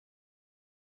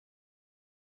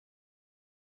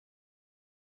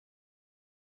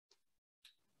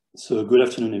So good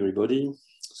afternoon, everybody.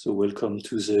 So welcome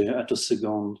to the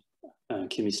attosecond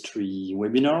chemistry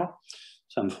webinar.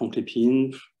 So I'm Franck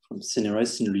Lepine from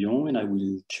CNRS in Lyon, and I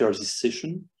will chair this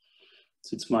session.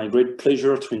 So it's my great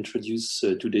pleasure to introduce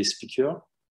today's speaker,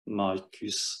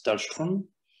 Marcus Dahlstrom.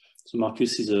 So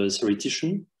Marcus is a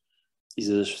theoretician. He's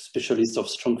a specialist of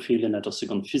strong field and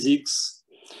attosecond physics.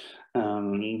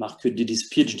 Marcus did his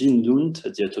PhD in Lund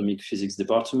at the Atomic Physics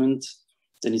Department.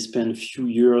 Then he spent a few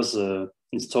years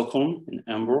in Stockholm, in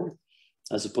Hamburg,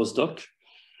 as a postdoc.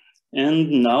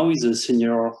 And now he's a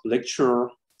senior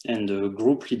lecturer and a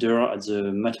group leader at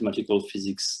the Mathematical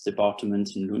Physics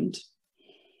Department in Lund.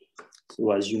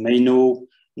 So as you may know,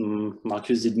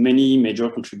 Marcus did many major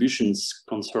contributions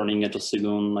concerning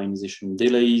attosecond ionization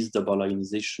delays, double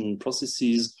ionization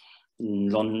processes,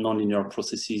 nonlinear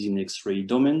processes in X-ray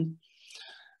domain.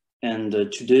 And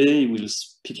today we'll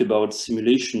speak about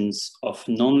simulations of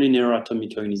nonlinear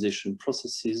atomic ionization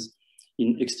processes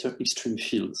in extreme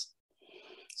fields.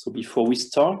 So before we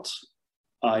start,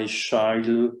 I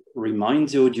shall remind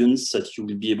the audience that you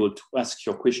will be able to ask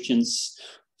your questions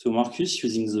to Marcus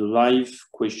using the live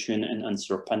question and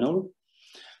answer panel.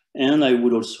 And I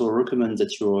would also recommend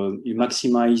that you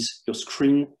maximize your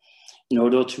screen in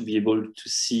order to be able to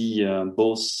see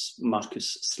both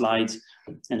Marcus' slides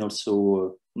and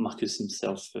also Marcus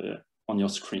himself on your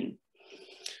screen.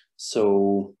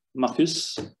 So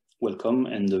Marcus, welcome,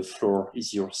 and the floor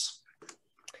is yours.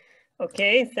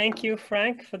 Okay, thank you,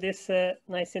 Frank, for this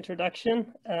nice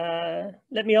introduction.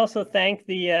 Let me also thank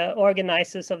the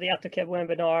organizers of the AutoCAD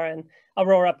webinar and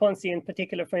Aurora Ponzi in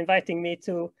particular for inviting me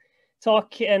to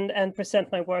talk and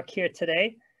present my work here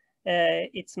today.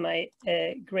 It's my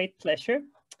great pleasure.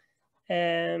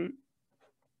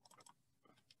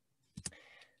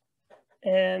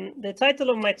 The title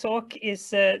of my talk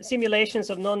is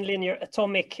Simulations of Nonlinear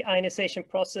Atomic Ionization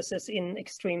Processes in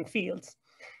Extreme Fields.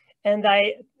 And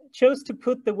I chose to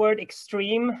put the word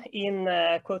extreme in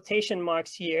quotation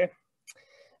marks here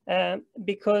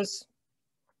because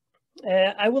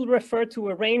I will refer to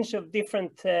a range of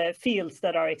different fields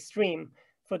that are extreme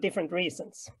for different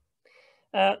reasons.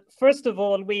 First of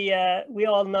all, we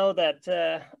all know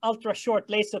that ultra-short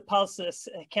laser pulses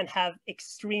can have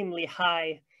extremely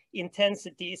high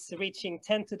intensities reaching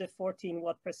 10 to the 14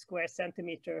 watt per square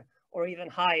centimeter or even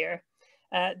higher.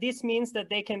 This means that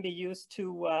they can be used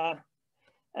to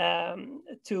run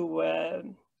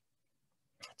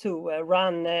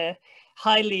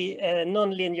highly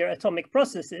nonlinear atomic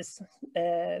processes,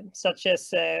 such as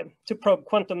to probe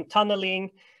quantum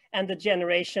tunneling and the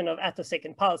generation of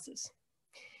attosecond pulses.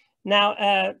 Now,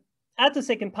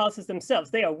 attosecond pulses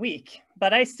themselves, they are weak,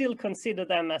 but I still consider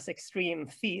them as extreme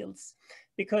fields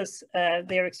because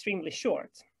they are extremely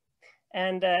short.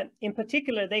 And in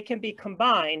particular, they can be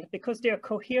combined because they are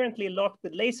coherently locked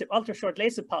with ultra-short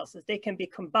laser pulses. They can be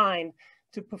combined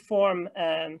to perform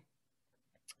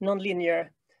nonlinear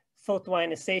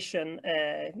photoionization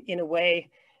in a way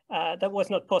that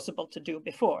was not possible to do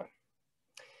before.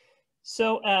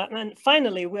 So, and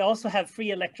finally, we also have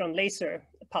free electron laser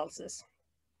pulses.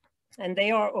 And they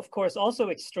are, of course, also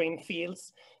extreme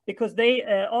fields because they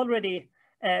already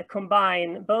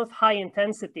combine both high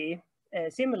intensity,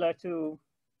 similar to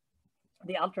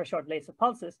the ultra-short laser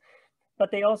pulses,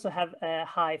 but they also have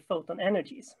high photon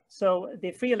energies. So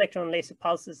the free electron laser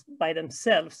pulses by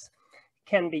themselves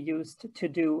can be used to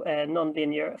do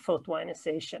nonlinear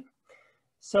photoionization.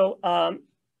 So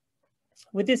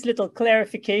with this little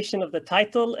clarification of the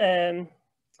title,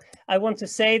 I want to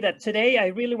say that today I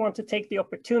really want to take the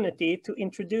opportunity to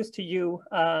introduce to you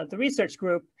the research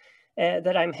group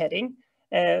that I'm heading.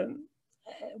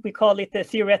 We call it the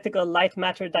Theoretical Light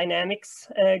Matter Dynamics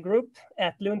group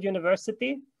at Lund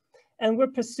University. And we're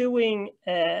pursuing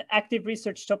active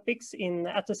research topics in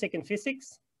attosecond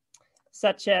physics,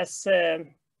 such as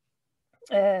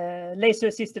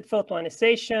laser-assisted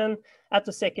photoionization,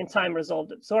 attosecond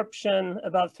time-resolved absorption,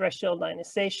 above threshold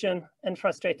ionization, and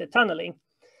frustrated tunneling.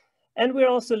 And we're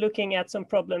also looking at some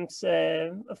problems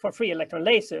for free electron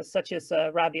lasers, such as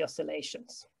Rabi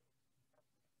oscillations.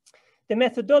 The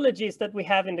methodologies that we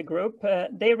have in the group,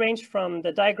 they range from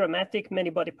the diagrammatic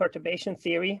many-body perturbation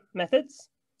theory methods.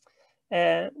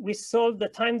 We solve the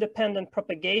time-dependent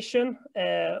propagation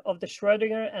of the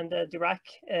Schrödinger and the Dirac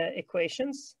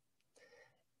equations.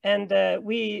 And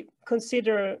we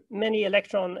consider many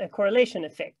electron correlation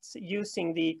effects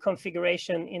using the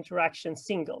configuration interaction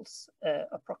singles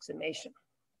approximation.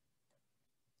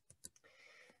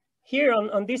 Here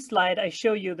on this slide, I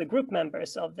show you the group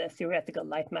members of the Theoretical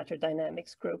Light Matter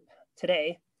Dynamics group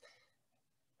today.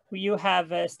 You have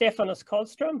Stefanos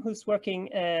Karlström, who's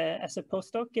working as a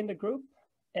postdoc in the group.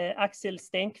 Axel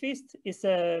Stenqvist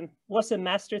was a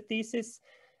master thesis,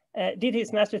 did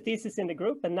his master thesis in the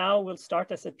group, and now will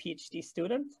start as a PhD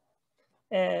student.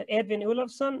 Edvin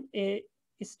Olofsson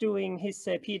is doing his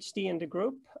PhD in the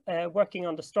group, working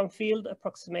on the strong field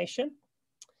approximation.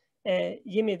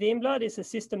 Jimmy Wimblad is a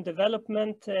system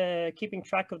development, keeping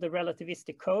track of the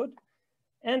relativistic code.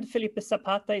 And Felipe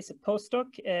Zapata is a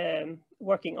postdoc,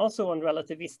 working also on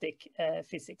relativistic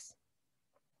physics.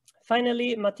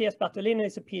 Finally, Mattias Bartolino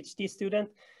is a PhD student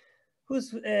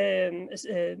who's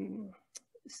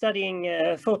studying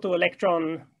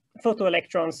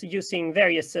photoelectrons using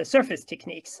various surface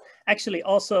techniques, actually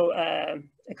also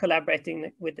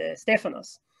collaborating with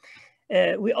Stefanos.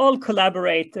 We all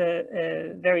collaborate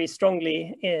very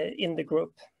strongly in the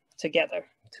group together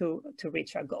to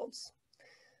reach our goals.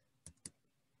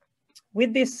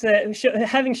 With this,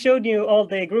 having showed you all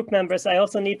the group members, I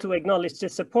also need to acknowledge the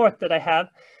support that I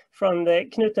have from the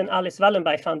Knut and Alice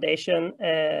Wallenberg Foundation,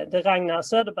 the Ragnar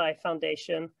Söderberg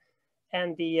Foundation,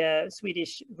 and the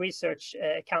Swedish Research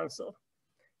Council.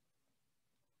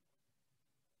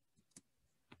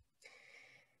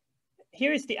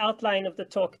 Here is the outline of the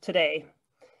talk today.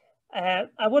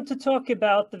 I want to talk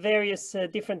about the various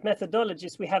different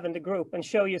methodologies we have in the group and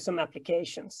show you some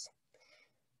applications.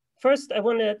 First, I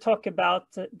want to talk about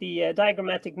the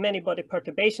diagrammatic many-body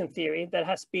perturbation theory that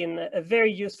has been a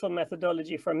very useful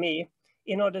methodology for me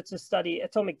in order to study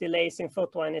atomic delays in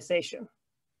photoionization.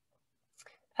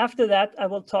 After that, I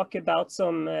will talk about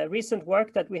some recent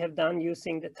work that we have done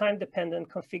using the time-dependent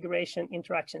configuration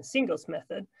interaction singles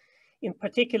method. In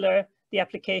particular, the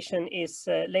application is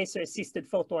laser-assisted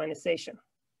photoionization.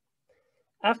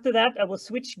 After that, I will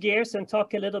switch gears and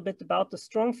talk a little bit about the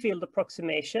strong field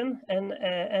approximation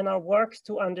and our work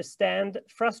to understand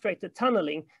frustrated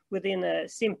tunneling within a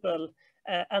simple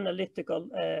analytical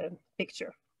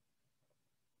picture.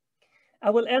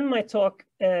 I will end my talk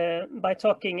by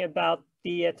talking about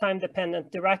the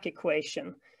time-dependent Dirac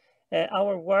equation,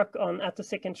 our work on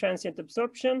attosecond transient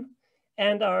absorption,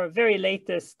 and our very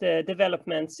latest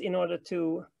developments in order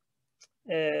to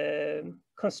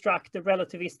construct the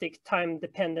relativistic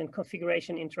time-dependent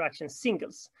configuration interaction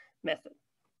singles method,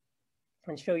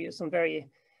 and show you some very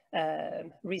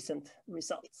recent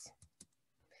results.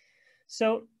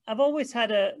 So I've always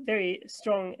had a very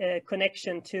strong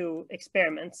connection to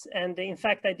experiments, and in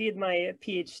fact I did my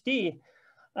PhD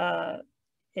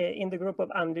in the group of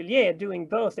Andelier, doing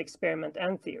both experiment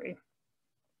and theory.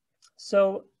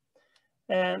 So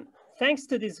thanks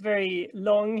to this very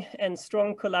long and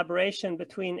strong collaboration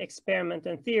between experiment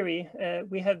and theory,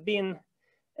 we have been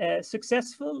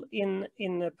successful in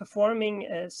performing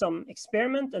some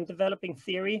experiment and developing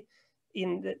theory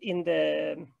in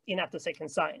attosecond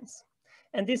science.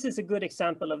 And this is a good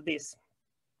example of this.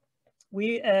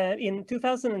 We, in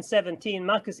 2017,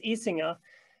 Markus Isinger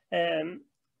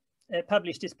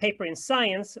published this paper in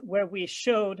Science where we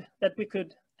showed that we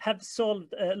could have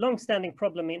solved a long-standing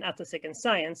problem in attosecond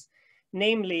science,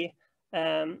 namely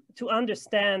to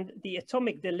understand the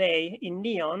atomic delay in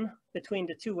neon between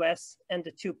the 2s and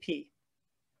the 2p,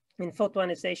 in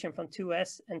photoionization from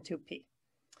 2s and 2p.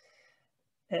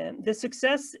 The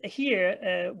success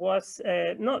here was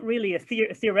not really a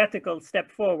theoretical step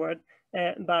forward,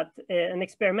 but an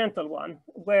experimental one,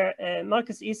 where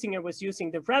Markus Isinger was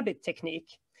using the rabbit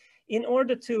technique in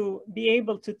order to be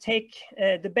able to take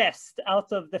the best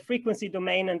out of the frequency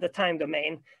domain and the time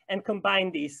domain and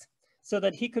combine these so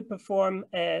that he could perform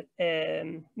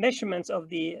measurements of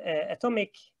the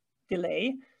atomic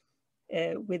delay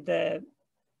with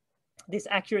this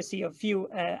accuracy of few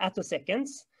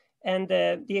attoseconds. And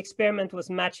the experiment was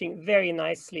matching very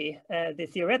nicely the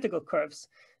theoretical curves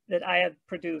that I had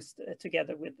produced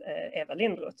together with Eva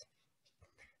Lindroth.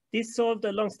 This solved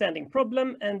a long-standing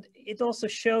problem, and it also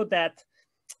showed that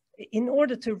in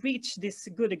order to reach this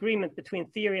good agreement between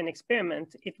theory and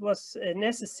experiment, it was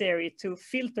necessary to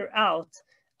filter out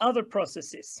other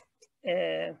processes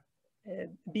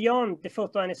beyond the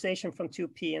photoionization from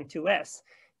 2p and 2s,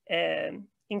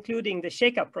 including the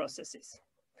shake-up processes,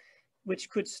 which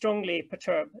could strongly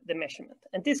perturb the measurement.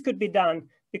 And this could be done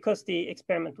because the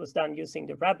experiment was done using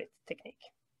the rabbit technique.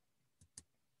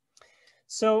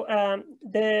 So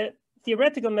the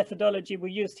theoretical methodology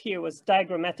we used here was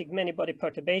diagrammatic many-body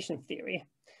perturbation theory.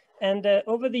 And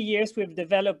over the years, we've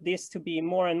developed this to be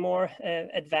more and more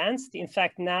advanced. In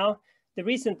fact, now the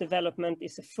recent development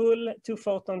is a full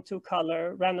 2-photon,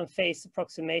 2-color random phase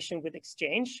approximation with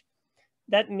exchange.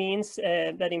 That means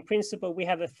that in principle, we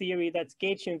have a theory that's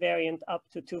gauge invariant up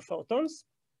to 2 photons.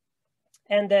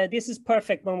 And this is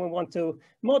perfect when we want to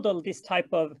model this type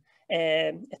of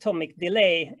atomic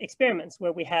delay experiments,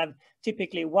 where we have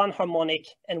typically one harmonic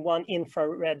and one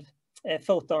infrared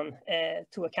photon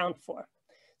to account for.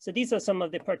 So these are some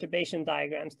of the perturbation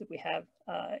diagrams that we have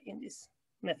in this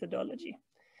methodology.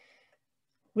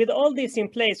 With all this in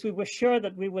place, we were sure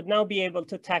that we would now be able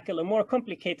to tackle a more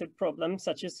complicated problem,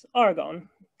 such as argon,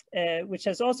 which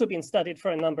has also been studied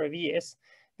for a number of years.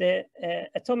 The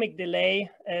atomic delay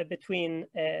between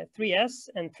 3s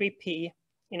and 3p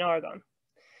in argon.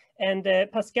 And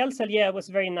Pascal Sallier was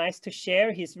very nice to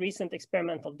share his recent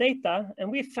experimental data, and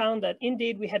we found that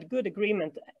indeed we had good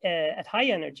agreement at high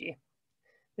energy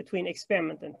between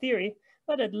experiment and theory,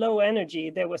 but at low energy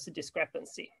there was a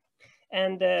discrepancy.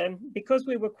 And because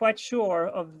we were quite sure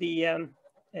of the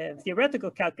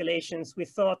theoretical calculations, we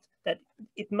thought that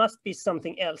it must be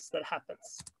something else that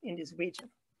happens in this region.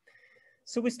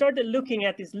 So we started looking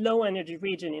at this low energy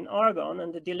region in argon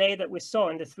and the delay that we saw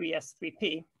in the 3s,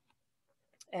 3p,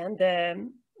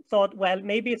 and thought, well,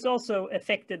 maybe it's also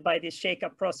affected by these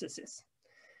shake-up processes.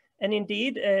 And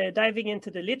indeed, diving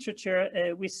into the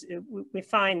literature, we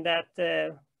find that,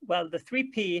 well, the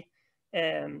 3p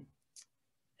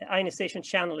ionization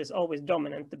channel is always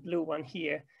dominant, the blue one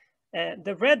here.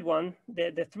 The red one,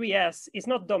 the 3s, is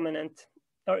not dominant,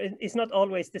 or is not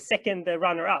always the second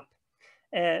runner-up,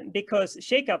 because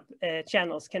shake-up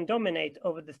channels can dominate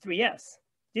over the 3s.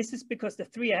 This is because the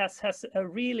 3s has a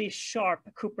really sharp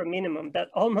Cooper minimum that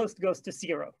almost goes to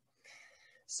 0.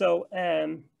 So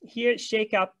here,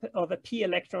 shake-up of a p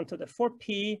electron to the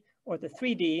 4p or the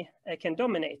 3d can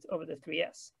dominate over the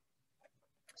 3s.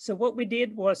 So what we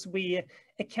did was we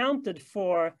accounted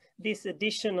for this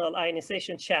additional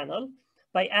ionization channel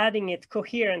by adding it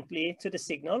coherently to the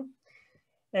signal.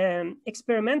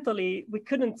 Experimentally, we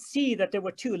couldn't see that there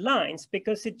were two lines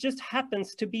because it just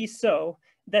happens to be so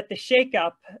that the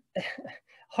shake-up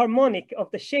harmonic of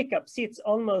the shake-up sits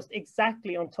almost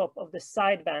exactly on top of the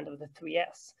sideband of the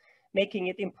 3s, making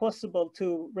it impossible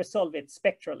to resolve it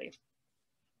spectrally.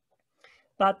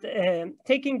 But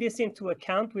taking this into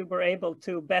account, we were able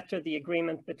to better the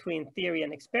agreement between theory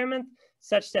and experiment,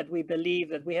 such that we believe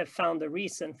that we have found a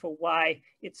reason for why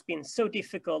it's been so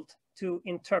difficult to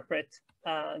interpret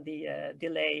the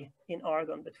delay in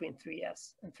argon between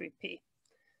 3s and 3p.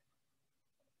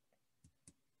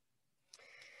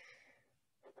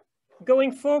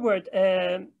 Going forward,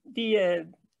 the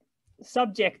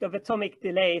subject of atomic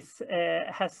delays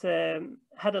has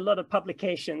had a lot of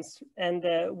publications, and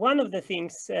one of the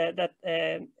things that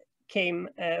came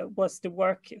was the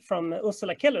work from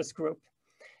Ursula Keller's group,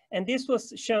 and this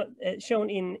was shown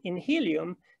in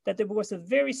helium, that there was a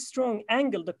very strong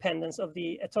angle dependence of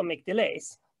the atomic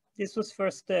delays. This was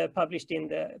first published in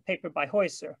the paper by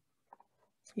Heuser.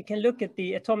 You can look at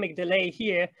the atomic delay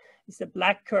here. It's a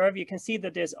black curve. You can see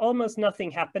that there's almost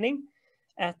nothing happening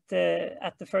at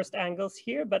the first angles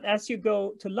here, but as you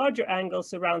go to larger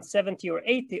angles around 70 or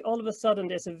 80, all of a sudden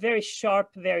there's a very sharp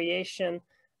variation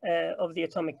of the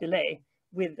atomic delay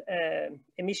with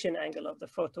emission angle of the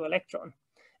photoelectron.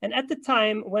 And at the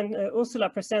time when Ursula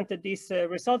presented these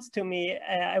results to me,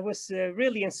 I was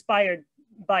really inspired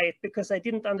by it because I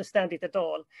didn't understand it at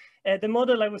all. The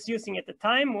model I was using at the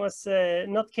time was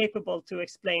not capable to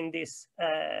explain this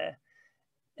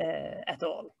at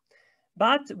all.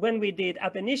 But when we did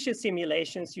ab initio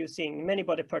simulations using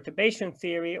many-body perturbation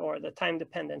theory or the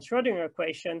time-dependent Schrödinger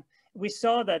equation, we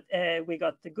saw that we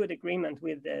got a good agreement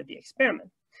with the experiment.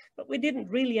 But we didn't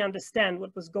really understand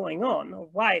what was going on or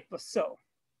why it was so.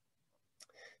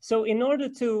 So in order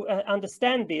to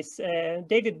understand this,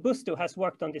 David Busto has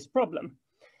worked on this problem.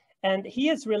 And he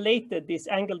has related this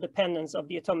angle dependence of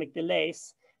the atomic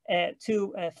delays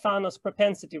to Fano's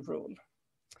propensity rule.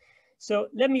 So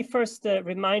let me first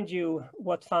remind you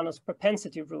what Fano's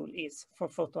propensity rule is for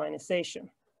photoionization.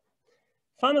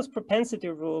 Fano's propensity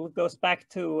rule goes back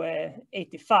to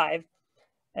 85,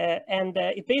 and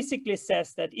it basically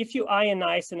says that if you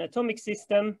ionize an atomic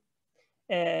system,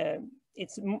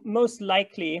 it's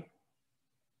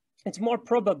more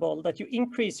probable that you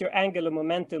increase your angular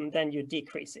momentum than you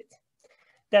decrease it.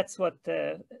 That's what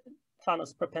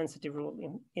Fano's propensity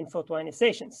rule in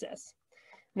photoionization says.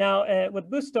 Now, what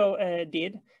Busto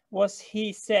did was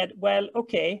he said, well,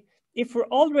 okay, if we're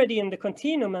already in the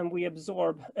continuum and we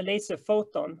absorb a laser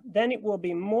photon, then it will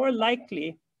be more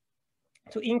likely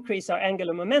to increase our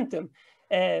angular momentum.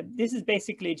 This is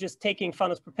basically just taking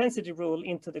Fano's propensity rule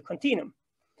into the continuum.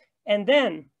 And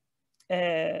then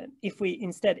if we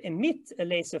instead emit a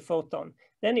laser photon,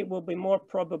 then it will be more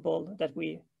probable that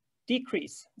we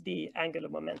decrease the angular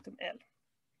momentum L.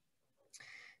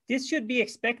 This should be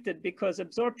expected because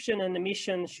absorption and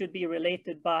emission should be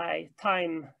related by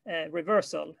time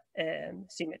reversal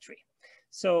symmetry.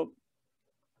 So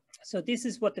this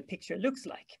is what the picture looks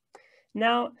like.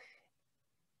 Now,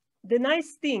 the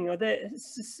nice thing, or the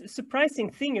surprising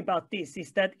thing about this,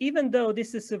 is that even though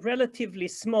this is a relatively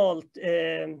small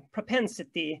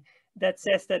propensity that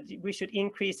says that we should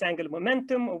increase angular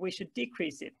momentum or we should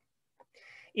decrease it,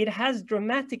 it has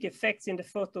dramatic effects in the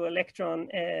photoelectron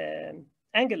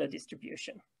angular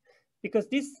distribution, because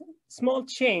this small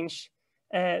change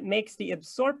makes the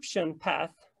absorption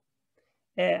path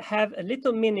have a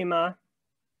little minima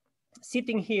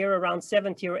sitting here around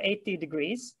 70 or 80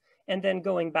 degrees and then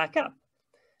going back up,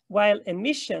 while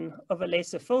emission of a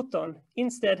laser photon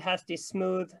instead has this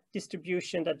smooth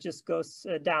distribution that just goes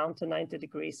down to 90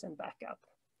 degrees and back up.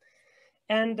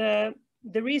 And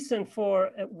the reason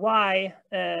for why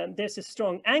there's a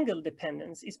strong angle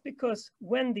dependence is because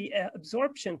when the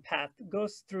absorption path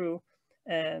goes through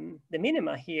the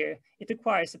minima here, it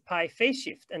acquires a pi phase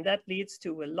shift, and that leads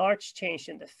to a large change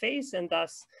in the phase and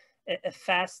thus a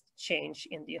fast change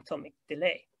in the atomic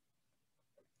delay.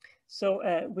 So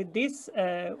with this,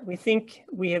 we think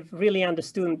we have really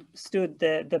understood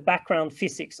the background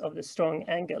physics of the strong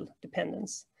angle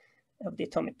dependence of the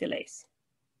atomic delays.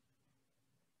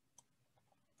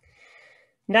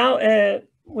 Now,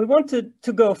 we wanted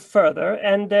to go further,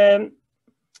 and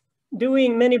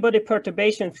doing many-body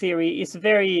perturbation theory is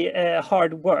very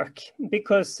hard work,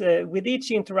 because with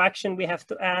each interaction we have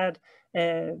to add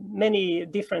many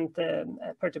different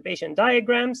perturbation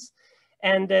diagrams,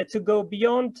 and to go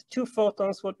beyond 2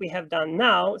 photons, what we have done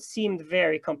now, seemed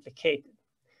very complicated.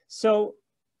 So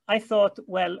I thought,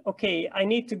 well, okay, I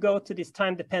need to go to this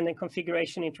time-dependent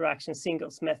configuration interaction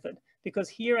singles method, because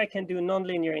here I can do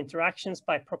nonlinear interactions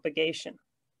by propagation.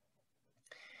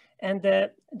 And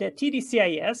the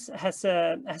TDCIS has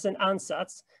an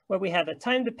ansatz where we have a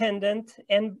time-dependent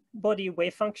n-body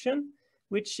wave function,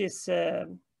 which is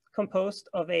composed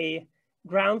of a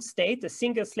ground state, a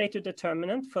single Slater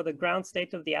determinant for the ground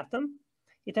state of the atom.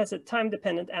 It has a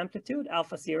time-dependent amplitude,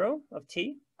 alpha 0 of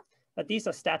t, but these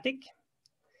are static.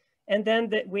 And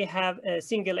then we have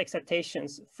single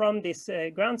excitations from this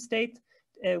ground state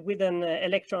with an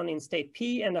electron in state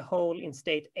P and a hole in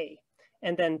state A,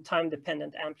 and then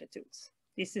time-dependent amplitudes.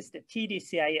 This is the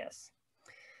TDCIS.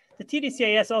 The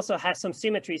TDCIS also has some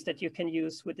symmetries that you can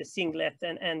use with the singlet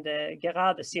and the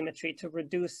Gerade symmetry to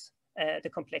reduce the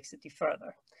complexity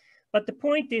further. But the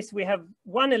point is we have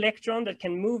one electron that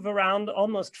can move around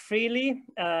almost freely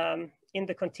in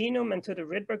the continuum and to the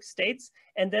Rydberg states,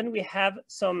 and then we have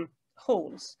some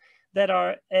holes that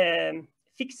are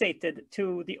fixated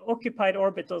to the occupied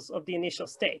orbitals of the initial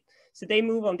state. So they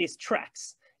move on these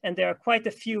tracks, and there are quite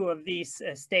a few of these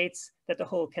states that the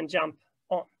hole can jump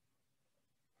on.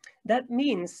 That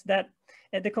means that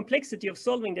the complexity of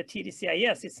solving the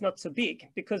TDCIS is not so big,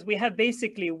 because we have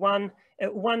basically one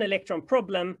electron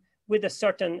problem with a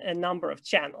certain number of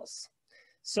channels.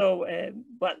 So,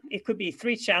 well, it could be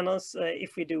 3 channels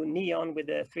if we do neon with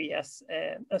the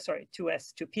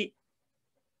 2s, 2p.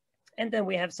 And then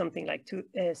we have something like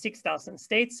 6,000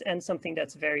 states and something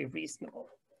that's very reasonable.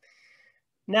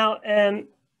 Now,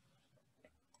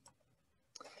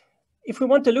 if we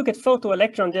want to look at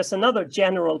photoelectron, there's another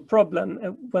general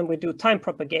problem when we do time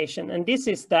propagation. And this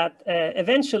is that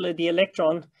eventually the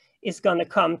electron is going to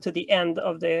come to the end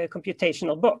of the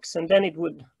computational box, and then it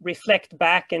would reflect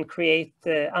back and create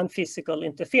unphysical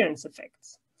interference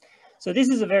effects. So this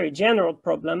is a very general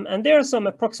problem, and there are some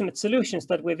approximate solutions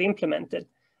that we've implemented.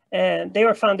 They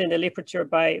were found in the literature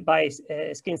by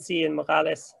Skinsey and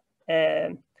Morales,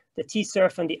 the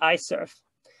T-surf and the I-surf.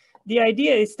 The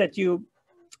idea is that you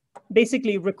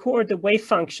basically record the wave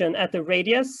function at the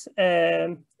radius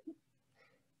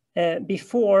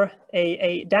before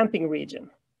a damping region.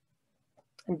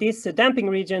 And this damping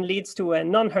region leads to a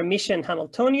non-Hermitian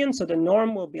Hamiltonian, so the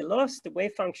norm will be lost, the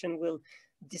wave function will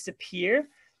disappear.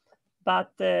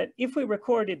 But if we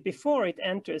record it before it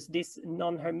enters this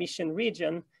non-Hermitian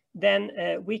region, then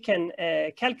we can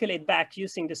calculate back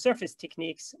using the surface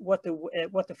techniques what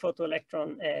the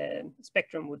photoelectron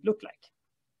spectrum would look like.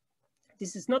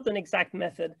 This is not an exact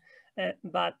method,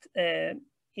 but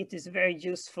it is very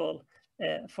useful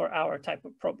for our type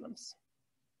of problems.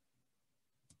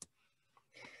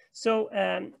 So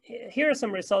here are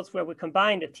some results where we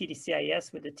combine the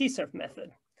TDCIS with the T-surf method.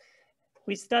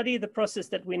 We study the process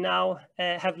that we now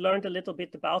have learned a little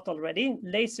bit about already,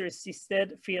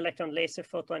 laser-assisted free electron laser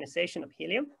photoionization of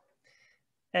helium.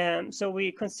 So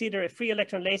we consider a free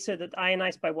electron laser that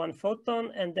ionizes by 1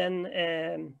 photon, and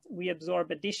then we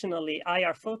absorb additionally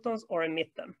IR photons or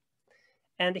emit them.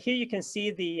 And here you can see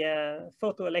the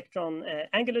photoelectron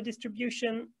angular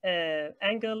distribution,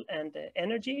 angle and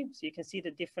energy. So you can see the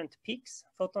different peaks,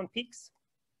 photon peaks.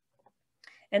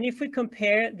 And if we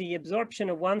compare the absorption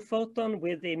of one photon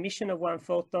with the emission of one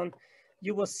photon,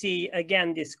 you will see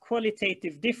again this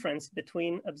qualitative difference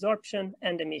between absorption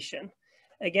and emission.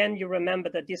 Again, you remember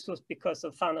that this was because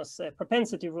of Fano's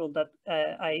propensity rule that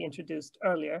I introduced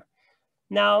earlier.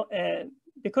 Now,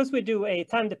 because we do a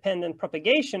time-dependent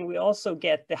propagation, we also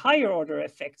get the higher order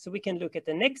effect. So we can look at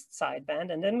the next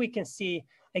sideband, and then we can see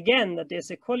again that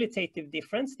there's a qualitative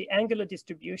difference. The angular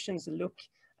distributions look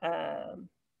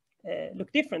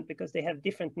different because they have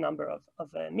different number of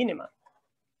minima.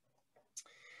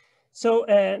 So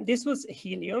this was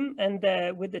helium, and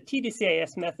with the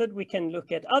TDCIS method, we can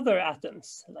look at other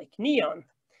atoms like neon.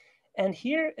 And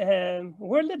here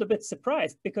we're a little bit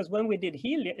surprised because when we did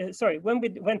when we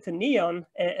went to neon,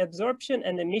 absorption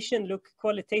and emission look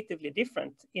qualitatively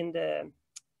different in the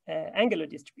angular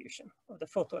distribution of the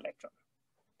photoelectron.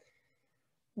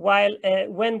 While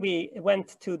when we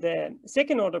went to the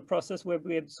second order process where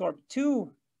we absorb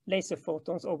 2 laser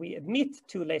photons or we emit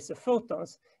 2 laser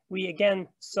photons, we again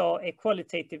saw a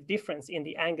qualitative difference in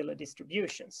the angular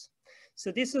distributions. So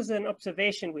this was an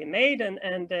observation we made,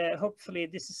 and hopefully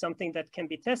this is something that can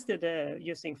be tested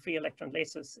using free electron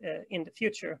lasers in the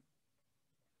future.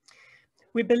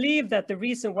 We believe that the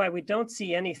reason why we don't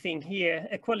see anything here,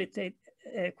 a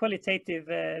qualitative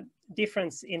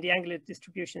difference in the angular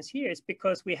distributions here, is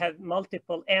because we have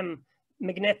multiple M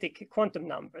magnetic quantum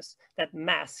numbers that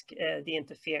mask the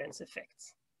interference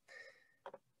effects.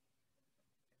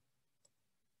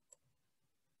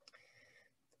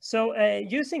 So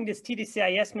using this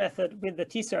TDCIS method with the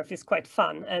T-surf is quite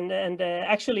fun, and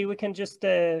actually we can just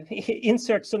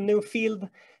insert some new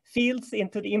fields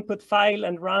into the input file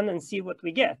and run and see what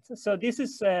we get. So this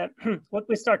is what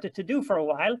we started to do for a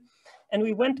while, and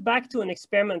we went back to an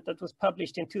experiment that was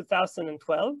published in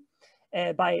 2012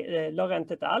 by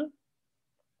Laurent et al.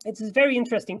 It's a very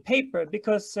interesting paper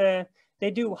because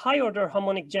they do high order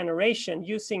harmonic generation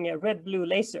using a red-blue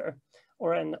laser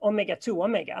or an omega-2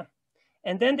 omega.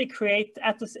 And then they create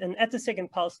an attosecond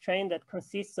pulse train that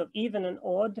consists of even and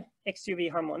odd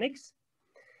XUV harmonics.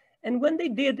 And when they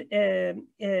did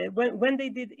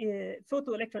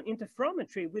photoelectron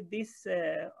interferometry with this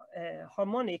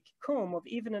harmonic comb of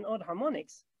even and odd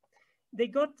harmonics, they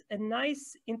got a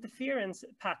nice interference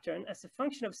pattern as a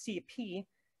function of CP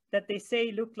that they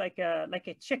say looked like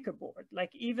a checkerboard.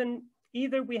 Like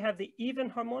either we have the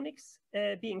even harmonics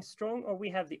being strong or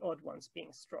we have the odd ones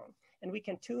being strong. And we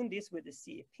can tune this with the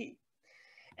CEP.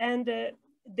 And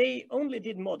they only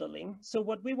did modeling. So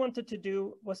what we wanted to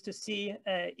do was to see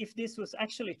if this was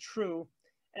actually true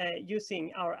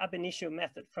using our ab initio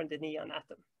method from the neon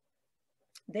atom.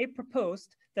 They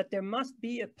proposed that there must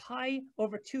be a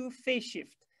pi/2 phase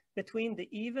shift between the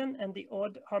even and the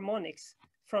odd harmonics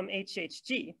from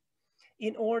HHG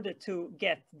in order to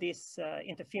get this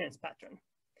interference pattern.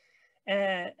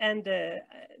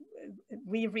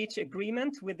 We reach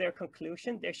agreement with their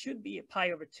conclusion. There should be a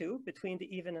pi/2 between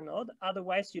the even and odd.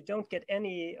 Otherwise, you don't get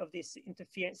any of this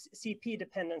interference CP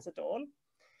dependence at all.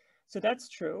 So that's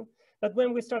true. But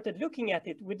when we started looking at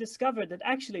it, we discovered that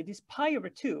actually this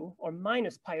pi/2 or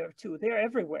minus pi/2, they're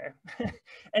everywhere.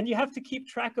 And you have to keep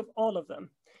track of all of them.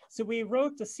 So we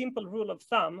wrote a simple rule of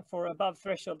thumb for above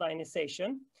threshold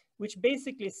ionization, which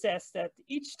basically says that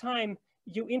each time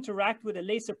you interact with a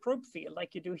laser probe field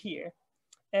like you do here,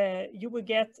 you will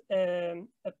get a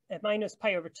minus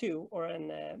pi/2 or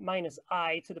a minus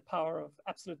I to the power of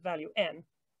absolute value n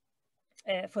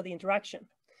for the interaction.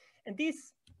 And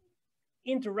these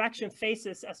interaction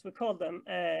phases, as we call them,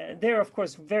 they're of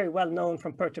course very well known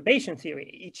from perturbation theory.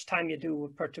 Each time you do a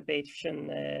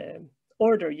perturbation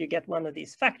order, you get one of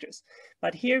these factors.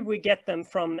 But here we get them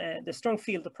from the strong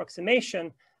field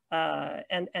approximation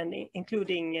and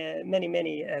including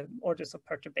many orders of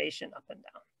perturbation up and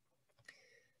down.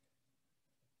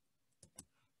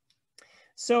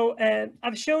 So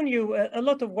I've shown you a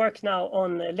lot of work now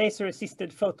on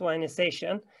laser-assisted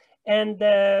photoionization, and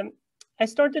I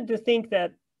started to think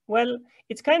that, well,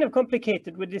 it's kind of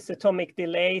complicated with these atomic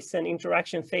delays and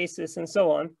interaction phases and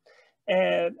so on.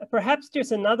 Perhaps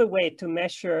there's another way to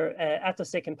measure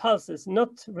attosecond pulses,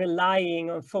 not relying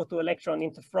on photoelectron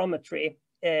interferometry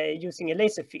using a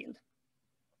laser field.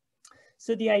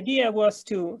 So the idea was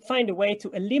to find a way to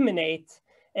eliminate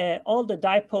all the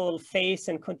dipole phase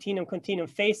and continuum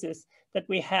phases that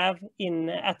we have in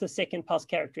attosecond pulse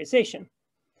characterization.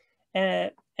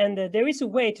 And And there is a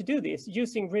way to do this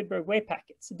using Rydberg wave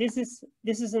packets. This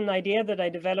is an idea that I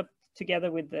developed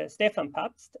together with Stefan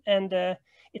Papst, and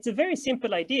it's a very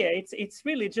simple idea. It's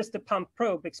really just a pump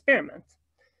probe experiment.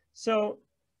 So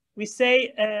we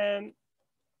say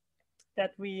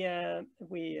that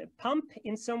we pump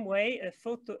in some way a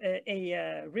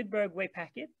Rydberg wave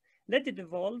packet, let it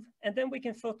evolve, and then we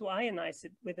can photoionize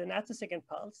it with an attosecond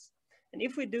pulse. And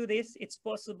if we do this, it's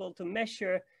possible to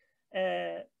measure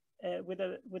with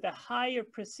a higher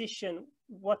precision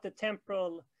what the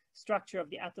temporal structure of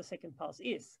the attosecond pulse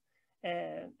is,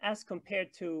 as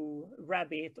compared to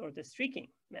rabbit or the streaking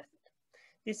method.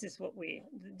 This is what we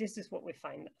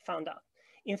found out.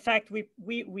 In fact, we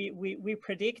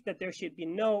predict that there should be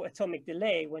no atomic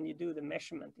delay when you do the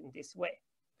measurement in this way.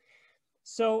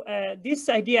 So this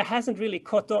idea hasn't really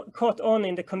caught on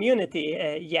in the community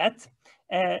yet.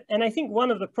 And I think one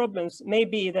of the problems may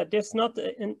be that there's not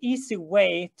an easy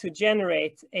way to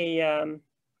generate a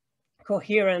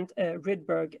coherent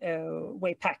Rydberg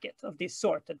wave packet of this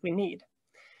sort that we need.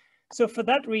 So for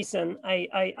that reason,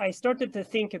 I started to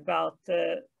think about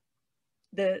the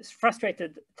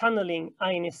frustrated tunneling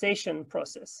ionization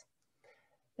process.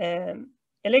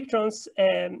 Electrons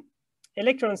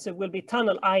will be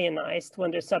tunnel ionized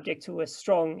when they're subject to a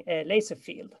strong laser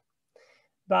field.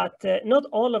 But not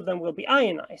all of them will be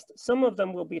ionized. Some of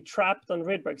them will be trapped on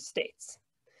Rydberg states.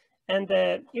 And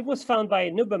it was found by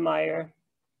Nubermeyer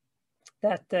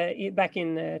that back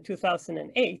in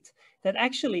 2008, that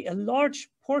actually a large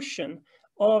portion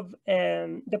of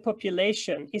the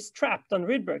population is trapped on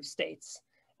Rydberg states,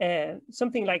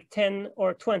 something like 10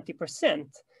 or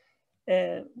 20%,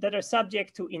 that are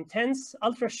subject to intense,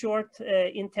 ultra-short,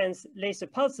 intense laser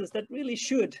pulses that really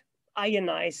should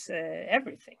ionize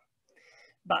everything.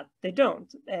 But they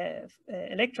don't.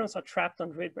 Electrons are trapped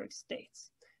on Rydberg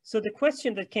states. So the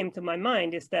question that came to my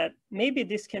mind is that maybe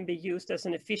this can be used as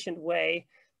an efficient way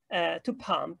to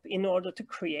pump in order to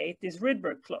create these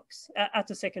Rydberg clocks,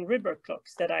 attosecond Rydberg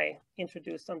clocks that I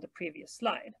introduced on the previous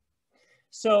slide.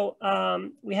 So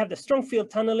we have the strong field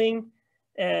tunneling.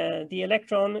 The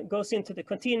electron goes into the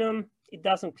continuum. It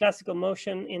does some classical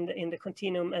motion in the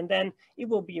continuum, and then it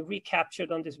will be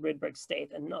recaptured on this Rydberg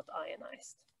state and not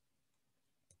ionized.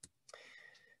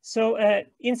 So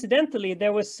incidentally,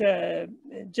 there was,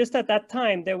 just at that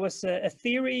time, there was a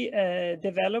theory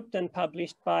developed and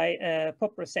published by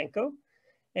Poprosenko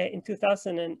in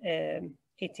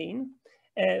 2018,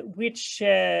 which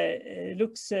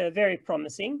looks very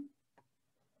promising.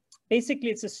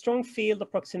 Basically, it's a strong field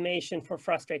approximation for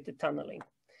frustrated tunneling.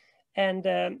 And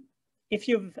if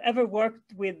you've ever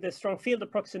worked with the strong field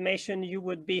approximation, you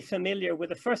would be familiar with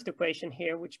the first equation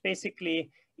here, which basically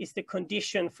is the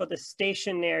condition for the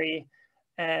stationary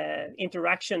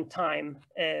interaction time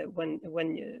when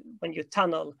you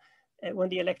tunnel, when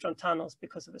the electron tunnels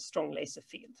because of a strong laser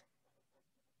field.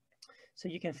 So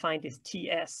you can find this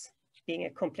TS being a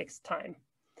complex time.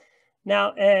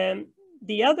 Now,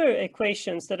 the other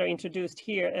equations that are introduced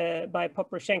here by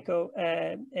Poproshenko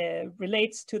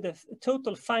relates to the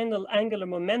total final angular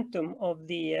momentum of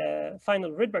the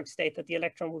final Rydberg state that the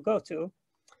electron will go to,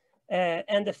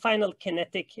 and the final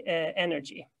kinetic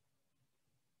energy.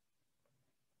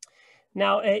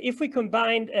 Now, if we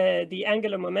combine the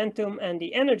angular momentum and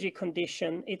the energy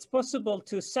condition, it's possible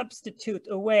to substitute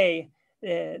away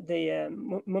the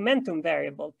momentum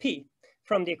variable, P,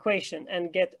 from the equation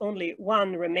and get only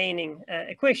one remaining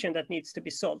equation that needs to be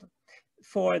solved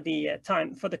for the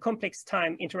complex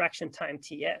time interaction time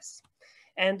TS.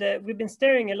 And we've been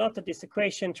staring a lot at this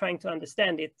equation, trying to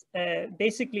understand it.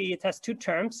 Basically, it has two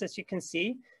terms, as you can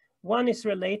see. One is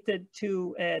related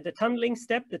to the tunneling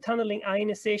step, the tunneling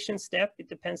ionization step. It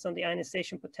depends on the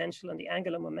ionization potential and the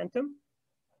angular momentum.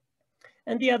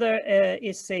 And the other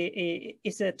is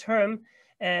a term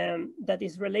that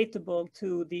is relatable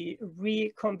to the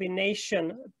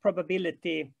recombination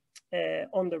probability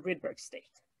on the Rydberg state.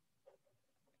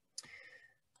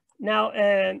 Now,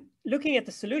 looking at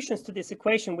the solutions to this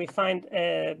equation, we find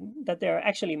that there are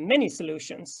actually many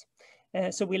solutions.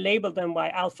 So we label them by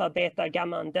alpha, beta,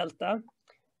 gamma, and delta.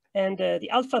 And the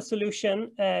alpha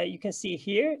solution, you can see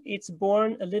here, it's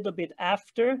born a little bit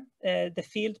after the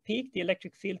field peak, the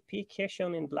electric field peak here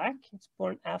shown in black. It's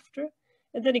born after.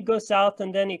 And then it goes out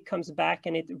and then it comes back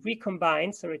and it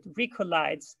recombines or it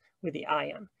recollides with the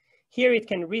ion. Here it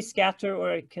can rescatter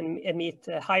or it can emit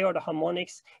high order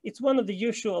harmonics. It's one of the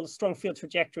usual strong field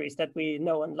trajectories that we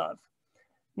know and love.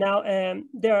 Now,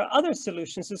 there are other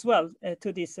solutions as well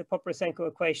to these Poprosenko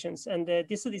equations, and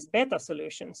these are these beta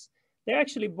solutions. They're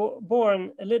actually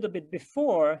born a little bit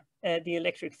before the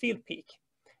electric field peak.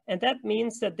 And that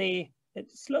means that they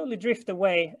slowly drift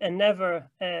away and never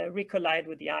recollide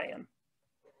with the ion.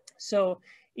 So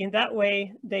in that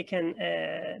way, they can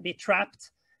be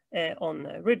trapped on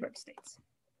Rydberg states.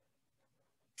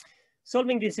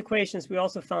 Solving these equations, we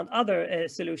also found other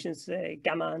solutions,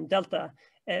 gamma and delta,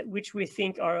 which we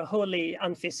think are wholly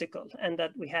unphysical and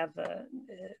that we have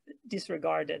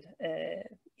disregarded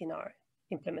in our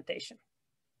implementation.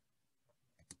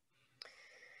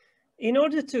 In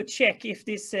order to check if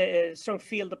this strong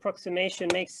field approximation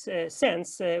makes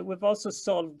sense, we've also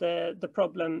solved the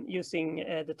problem using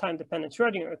the time-dependent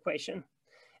Schrödinger equation.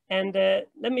 And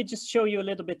let me just show you a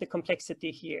little bit the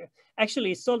complexity here.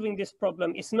 Actually, solving this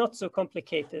problem is not so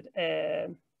complicated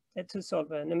to solve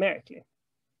numerically.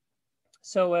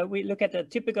 So we look at the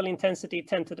typical intensity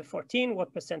 10 to the 14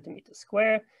 watt per centimeter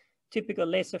square, typical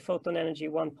laser photon energy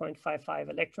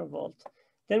 1.55 electron volt.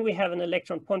 Then we have an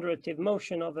electron ponderative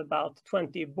motion of about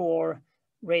 20 Bohr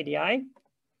radii.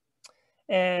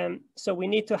 So we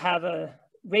need to have a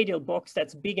radial box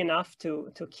that's big enough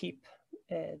to keep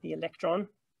the electron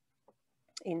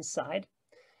inside.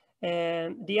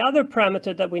 The other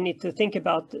parameter that we need to think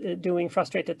about doing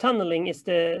frustrated tunneling is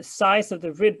the size of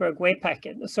the Rydberg wave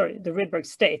packet, sorry, the Rydberg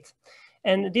state.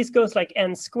 And this goes like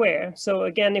n square. So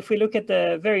again, if we look at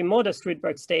the very modest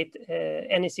Rydberg state,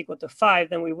 n is equal to 5,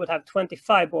 then we would have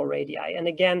 25 Bohr radii. And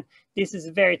again, this is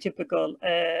very typical,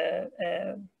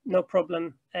 no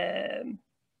problem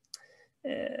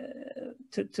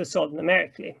to solve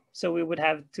numerically. So we would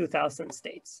have 2000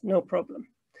 states, no problem.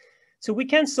 So we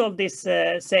can solve this,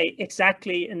 say,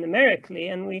 exactly and numerically,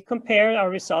 and we compare our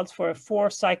results for a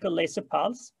 4-cycle laser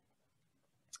pulse.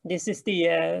 This is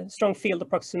the strong field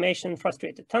approximation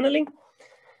frustrated tunneling,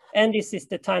 and this is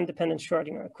the time-dependent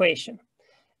Schrödinger equation.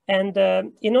 And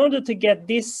in order to get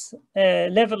this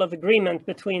level of agreement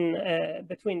between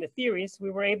the theories,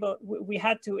 we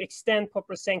had to extend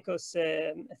Poprosenko's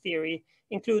theory,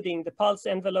 including the pulse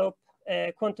envelope,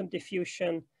 quantum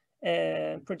diffusion,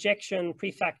 projection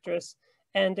prefactors,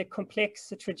 and a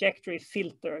complex trajectory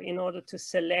filter in order to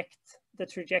select the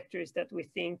trajectories that we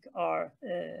think are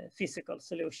physical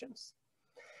solutions.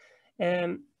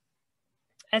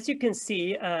 As you can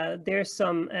see, there's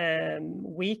some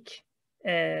weak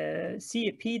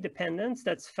CEP dependence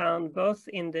that's found both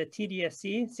in the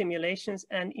TDSE simulations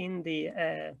and in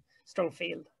the strong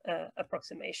field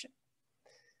approximation.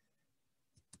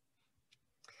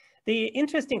 The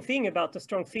interesting thing about the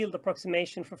strong field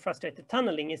approximation for frustrated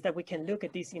tunneling is that we can look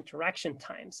at these interaction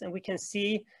times, and we can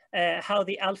see how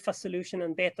the alpha solution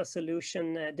and beta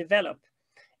solution develop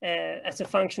as a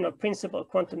function of principal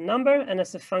quantum number and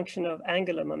as a function of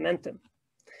angular momentum.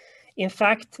 In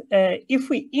fact, if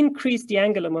we increase the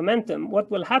angular momentum,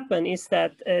 what will happen is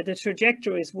that the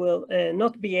trajectories will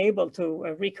not be able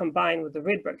to recombine with the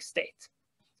Rydberg state,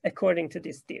 according to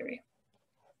this theory.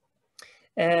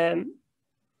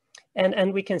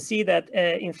 And we can see that,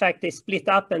 in fact, they split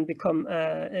up and become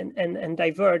and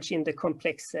diverge in the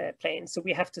complex plane. So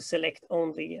we have to select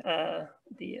only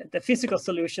the physical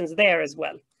solutions there as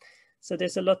well. So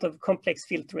there's a lot of complex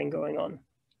filtering going on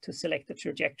to select the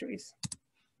trajectories.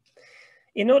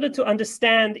 In order to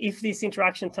understand if these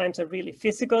interaction times are really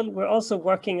physical, we're also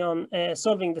working on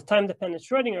solving the time-dependent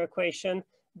Schrödinger equation,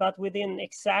 but within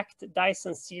exact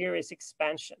Dyson series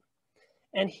expansion.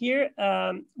 And here,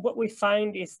 what we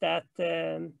find is that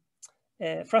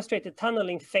frustrated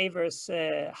tunneling favors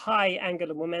high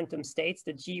angular momentum states,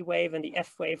 the G wave and the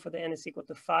F wave for the n is equal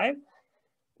to 5,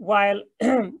 while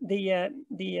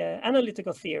the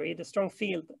analytical theory, the strong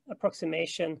field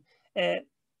approximation,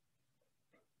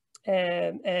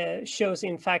 shows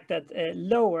in fact that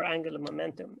lower angular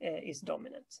momentum is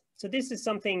dominant. So this is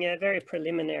something very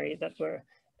preliminary that we're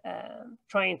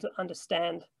trying to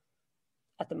understand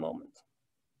at the moment.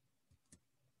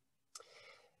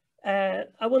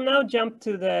 I will now jump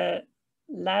to the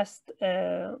last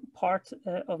part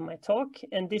of my talk,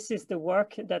 and this is the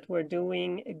work that we're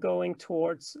doing going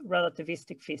towards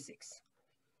relativistic physics.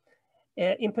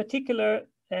 In particular,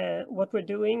 what we're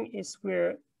doing is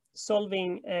we're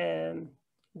solving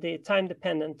the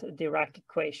time-dependent Dirac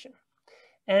equation.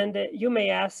 And you may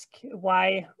ask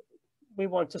why we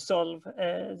want to solve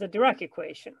the Dirac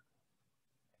equation.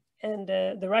 And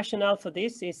the rationale for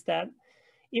this is that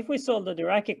if we solve the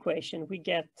Dirac equation, we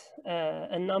get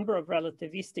a number of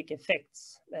relativistic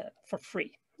effects for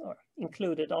free, or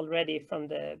included already from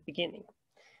the beginning.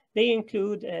 They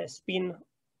include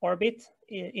spin-orbit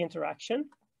interaction,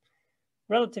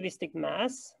 relativistic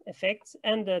mass effects,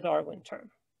 and the Darwin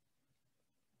term.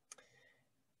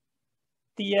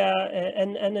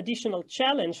 an additional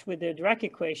challenge with the Dirac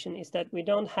equation is that we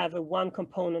don't have a one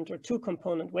component or two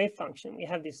component wave function. We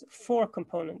have this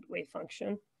 4-component wave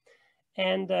function.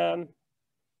 And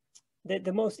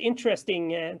the most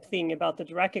interesting thing about the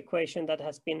Dirac equation that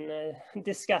has been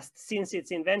discussed since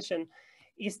its invention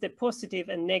is the positive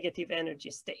and negative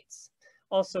energy states,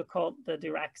 also called the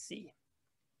Dirac sea.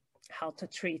 How to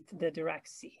treat the Dirac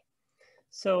sea.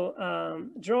 So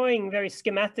drawing very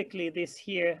schematically this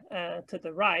here to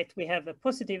the right, we have the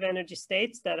positive energy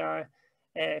states that are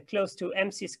close to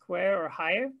mc square or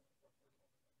higher.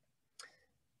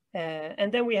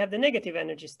 And then we have the negative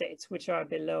energy states, which are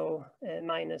below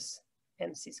minus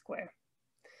mc square.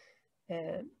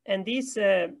 And these,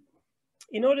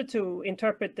 in order to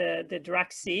interpret the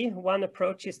Dirac sea, one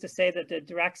approach is to say that the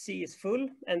Dirac sea is full,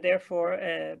 and therefore,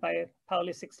 by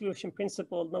Pauli's exclusion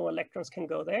principle, no electrons can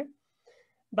go there.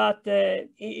 But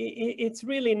it's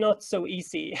really not so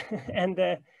easy. And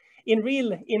in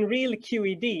real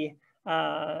QED,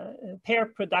 pair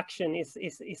production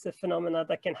is a phenomena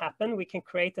that can happen. We can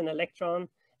create an electron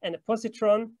and a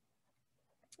positron,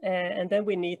 and then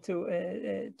we need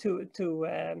to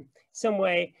some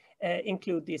way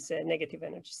include these negative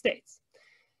energy states.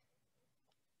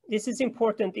 This is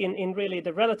important in really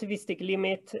the relativistic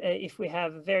limit if we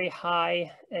have very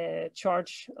high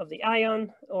charge of the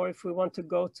ion, or if we want to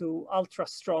go to ultra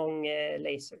strong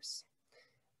lasers.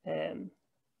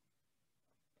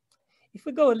 If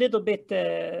we go a little bit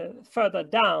further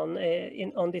down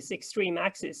on this extreme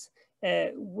axis,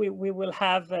 we will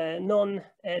have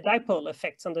non-dipole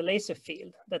effects on the laser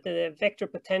field, that the vector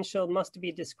potential must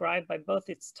be described by both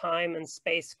its time and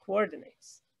space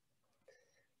coordinates.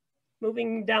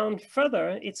 Moving down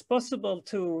further, it's possible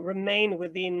to remain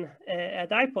within a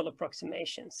dipole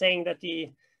approximation, saying that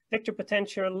the vector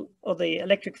potential of the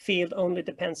electric field only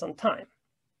depends on time.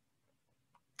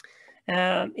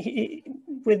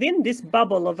 Within this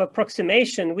bubble of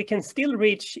approximation, we can still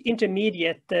reach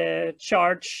intermediate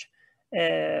charge,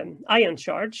 ion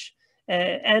charge,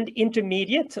 and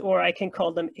intermediate, or I can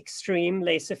call them extreme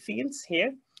laser fields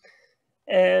here.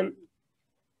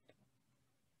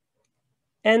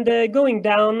 And going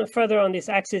down further on this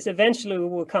axis, eventually we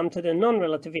will come to the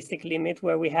non-relativistic limit,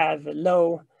 where we have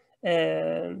low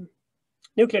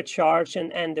nuclear charge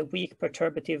and the weak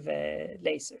perturbative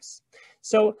lasers.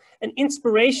 So an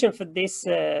inspiration for this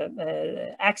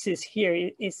axis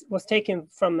here was taken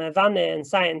from Vanne and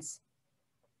Science,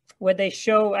 where they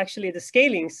show actually the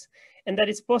scalings, and that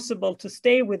it's possible to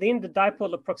stay within the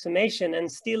dipole approximation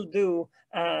and still do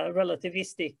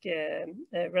relativistic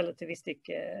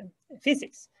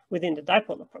physics within the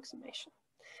dipole approximation.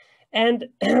 And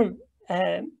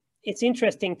it's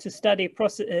interesting to study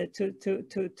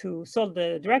to solve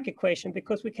the Dirac equation,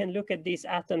 because we can look at these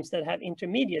atoms that have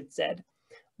intermediate Z,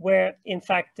 where in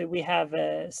fact we have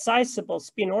a sizable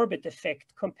spin orbit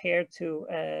effect compared to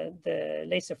the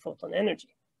laser photon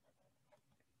energy.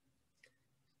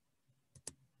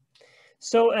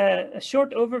 So a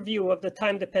short overview of the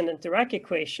time-dependent Dirac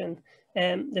equation.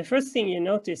 The first thing you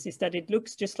notice is that it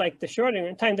looks just like the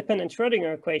time-dependent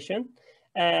Schrödinger equation.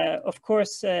 Of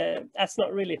course, that's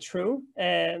not really true.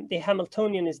 The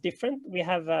Hamiltonian is different. We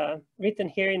have written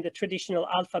here in the traditional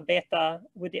alpha-beta,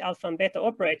 with the alpha and beta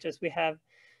operators, we have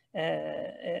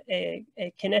a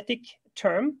kinetic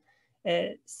term,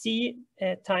 C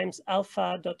times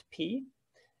alpha dot P.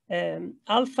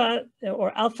 Alpha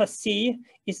or alpha C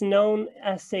is known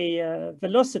as a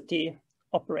velocity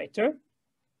operator.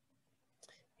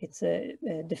 It's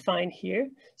defined here.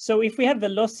 So if we have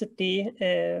velocity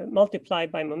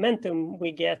multiplied by momentum,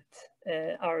 we get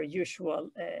our usual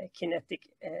kinetic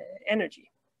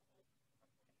energy.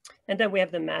 And then we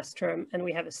have the mass term, and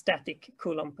we have a static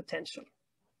Coulomb potential.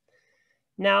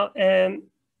 Now,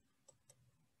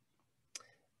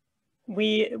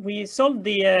 we solved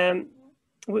the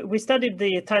we studied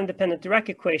the time-dependent Dirac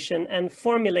equation and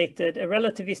formulated a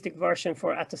relativistic version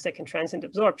for attosecond transient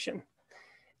absorption.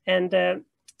 And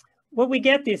what we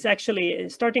get is actually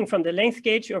starting from the length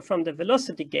gauge or from the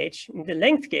velocity gauge. In the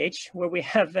length gauge, where we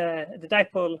have the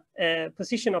dipole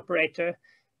position operator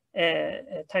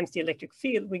times the electric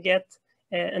field, we get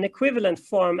an equivalent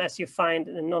form as you find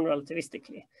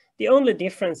non-relativistically. The only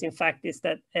difference, in fact, is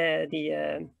that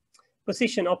the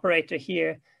position operator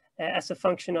here as a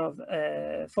function of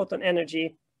photon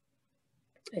energy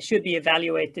should be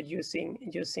evaluated using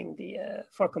the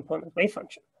 4-component wave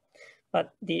function.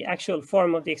 But the actual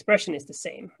form of the expression is the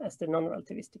same as the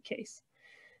non-relativistic case.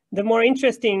 The more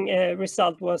interesting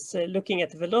result was looking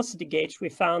at the velocity gauge. We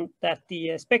found that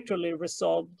the spectrally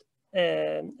resolved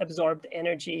absorbed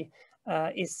energy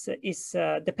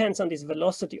depends on this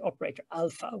velocity operator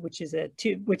alpha, which is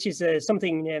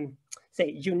something say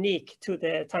unique to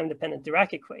the time-dependent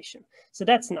Dirac equation. So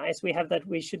that's nice. We have that.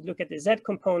 We should look at the Z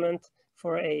component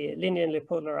for a linearly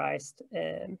polarized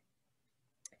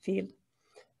field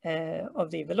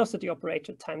of the velocity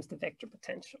operator times the vector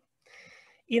potential.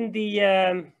 In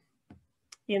the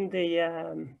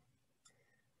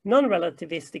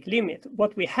non-relativistic limit,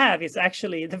 what we have is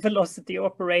actually the velocity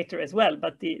operator as well,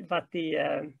 but the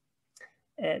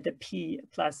P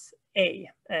plus A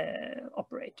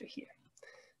operator here.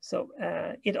 So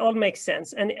it all makes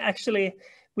sense. And actually,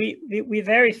 we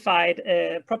verified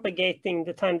propagating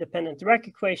the time-dependent Dirac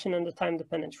equation and the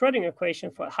time-dependent Schrödinger equation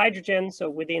for hydrogen, so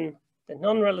within the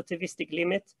non-relativistic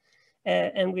limit,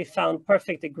 and we found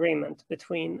perfect agreement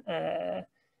between the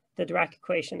Dirac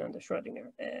equation and the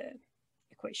Schrödinger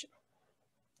equation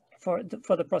for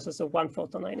the process of one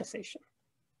photon ionization.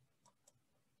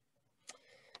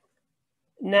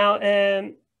 Now,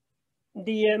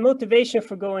 the motivation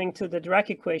for going to the Dirac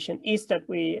equation is that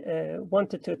we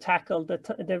wanted to tackle the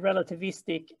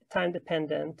relativistic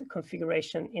time-dependent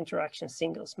configuration interaction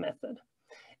singles method.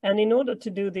 And in order to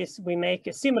do this, we make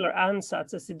a similar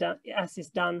ansatz as is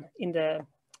done in the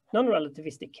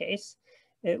non-relativistic case.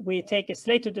 We take a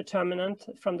Slater determinant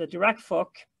from the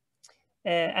Dirac-Fock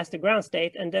as the ground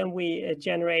state, and then we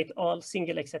generate all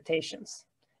single excitations.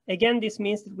 Again, this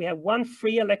means that we have one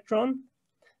free electron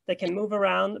that can move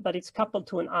around, but it's coupled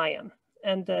to an ion.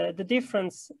 And the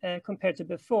difference compared to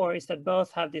before is that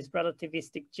both have this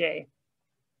relativistic J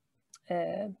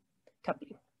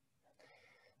coupling.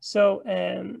 So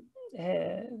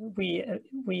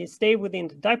we stay within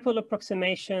the dipole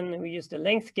approximation, and we use the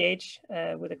length gauge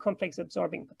with a complex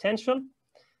absorbing potential.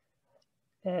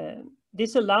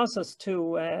 This allows us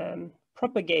to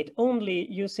propagate only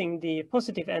using the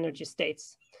positive energy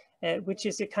states, which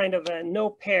is a kind of a no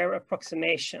pair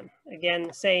approximation.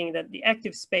 Again, saying that the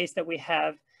active space that we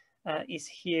have is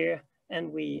here,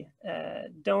 and we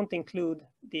don't include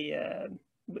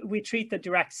we treat the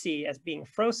Dirac sea as being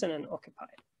frozen and occupied.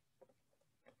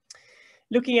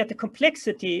 Looking at the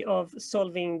complexity of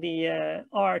solving the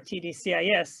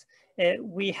RTD-CIS,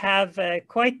 we have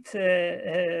quite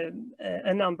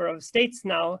a number of states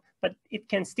now, but it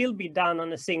can still be done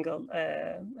on a single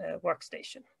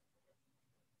workstation.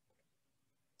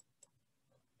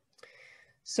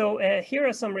 So here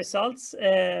are some results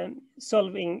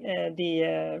solving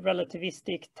the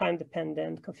relativistic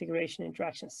time-dependent configuration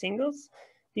interaction singles.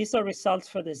 These are results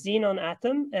for the xenon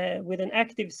atom with an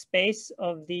active space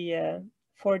of the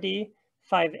 4D,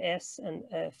 5S, and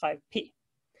 5P.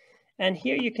 And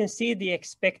here you can see the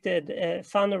expected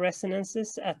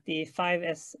phonoresonances at the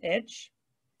 5S edge.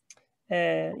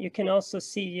 You can also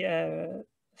see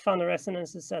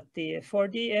phonoresonances at the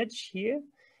 4D edge here.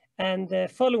 And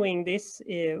following this,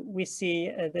 we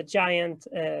see the giant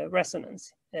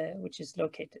resonance, which is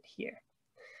located here.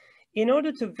 In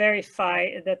order to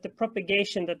verify that the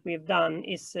propagation that we've done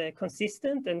is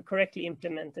consistent and correctly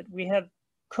implemented, we have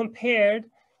compared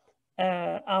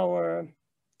our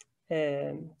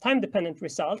time-dependent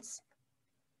results,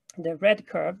 the red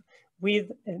curve,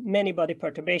 with many-body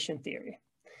perturbation theory.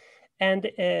 And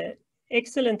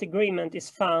excellent agreement is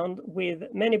found with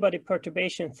many-body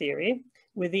perturbation theory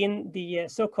within the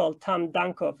so-called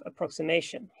Tamm-Dankov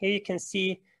approximation. Here you can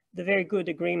see the very good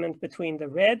agreement between the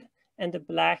red and the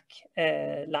black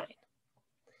line.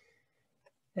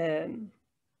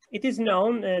 It is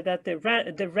known that the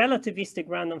relativistic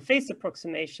random phase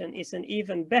approximation is an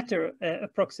even better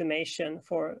approximation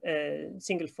for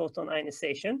single photon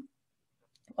ionization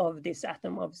of this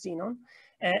atom of xenon.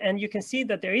 And you can see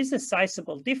that there is a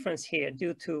sizable difference here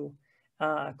due to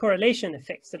correlation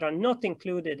effects that are not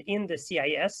included in the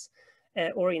CIS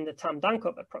or in the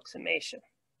Tamm-Dankov approximation.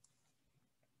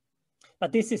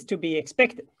 But this is to be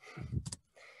expected.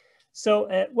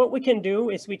 So what we can do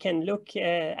is we can look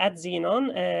at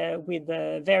xenon with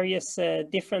various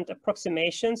different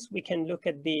approximations. We can look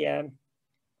at the,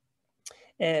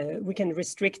 we can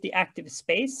restrict the active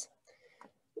space.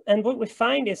 And what we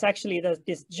find is actually that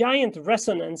this giant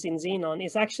resonance in xenon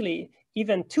is actually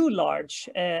even too large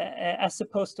as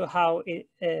opposed to how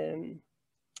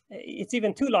it's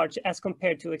even too large as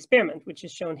compared to experiment, which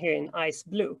is shown here in ice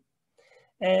blue.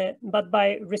 But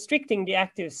by restricting the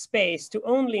active space to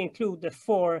only include the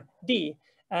 4D,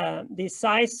 the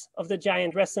size of the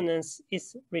giant resonance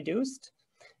is reduced.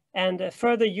 And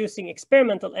further using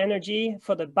experimental energy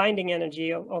for the binding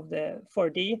energy of the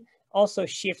 4D also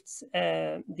shifts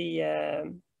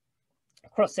the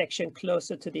cross-section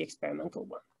closer to the experimental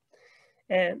one.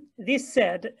 This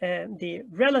said, the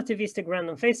relativistic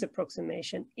random phase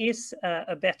approximation is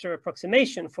a better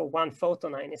approximation for one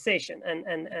photon ionization,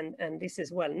 and this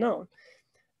is well known.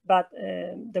 But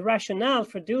the rationale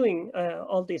for doing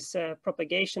all this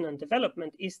propagation and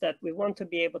development is that we want to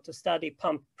be able to study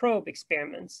pump probe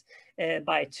experiments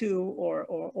by 2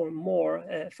 or more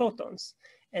photons.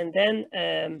 And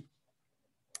then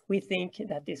we think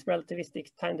that this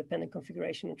relativistic time-dependent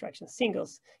configuration interaction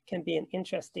singles can be an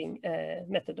interesting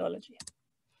methodology.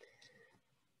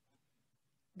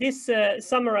 This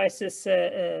summarizes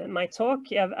my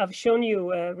talk. I've shown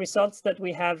you results that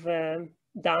we have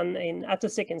done in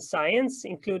attosecond science,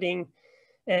 including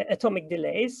atomic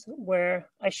delays, where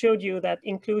I showed you that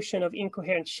inclusion of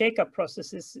incoherent shake-up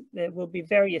processes will be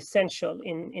very essential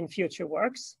in future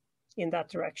works in that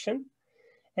direction.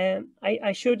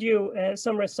 I showed you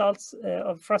some results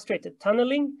of frustrated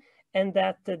tunneling, and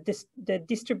that the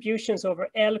distributions over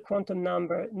L quantum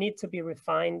number need to be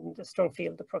refined in the strong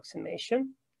field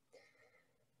approximation.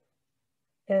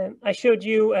 I showed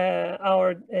you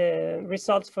our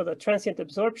results for the transient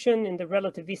absorption in the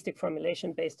relativistic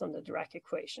formulation based on the Dirac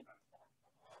equation.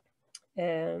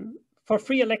 For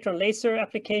free electron laser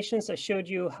applications, I showed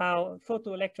you how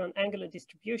photoelectron angular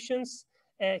distributions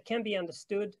can be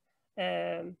understood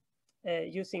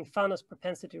using Fano's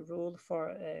propensity rule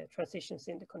for transitions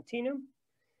in the continuum.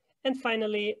 And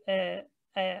finally,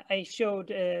 I showed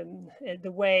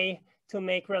the way to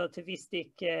make relativistic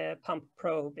pump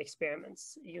probe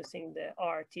experiments using the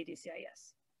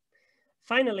RTDCIS.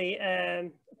 Finally,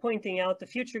 pointing out the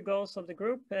future goals of the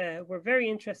group, we're very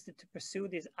interested to pursue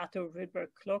these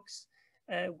Atto-Rydberg clocks,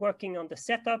 working on the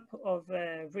setup of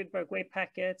Rydberg wave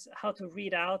packets, how to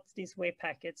read out these wave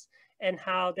packets, and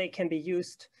how they can be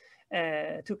used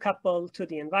to couple to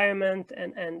the environment,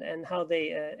 and how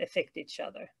they affect each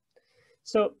other.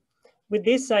 So with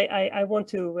this, I want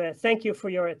to thank you for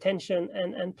your attention,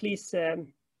 and please,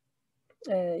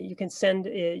 you can send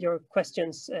your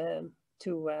questions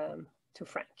to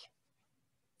Franck.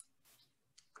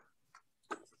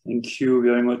 Thank you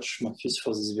very much, Marcus,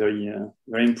 for this very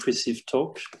impressive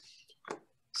talk.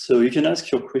 So you can ask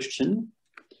your question.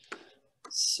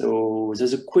 So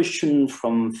there's a question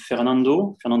from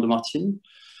Fernando Martin.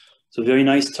 So very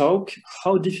nice talk.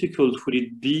 How difficult would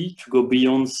it be to go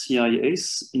beyond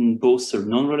CIS in both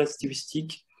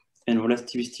non-relativistic and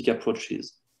relativistic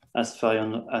approaches? As far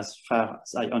as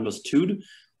I understood,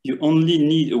 you only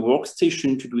need a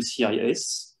workstation to do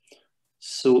CIS.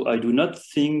 So I do not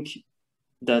think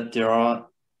that there are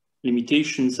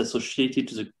limitations associated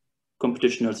to the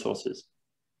computational sources.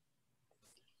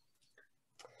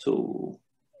 So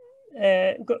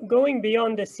going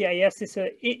beyond the CIS is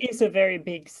a very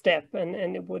big step,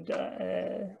 and it would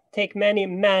take many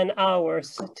man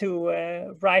hours to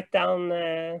write down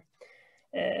the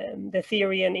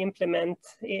theory and implement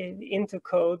into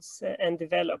codes and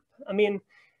develop. I mean,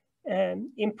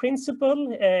 in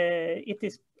principle, it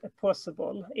is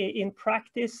possible. In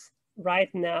practice,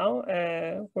 right now,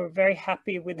 we're very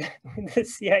happy with the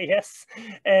CIS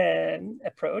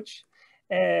approach.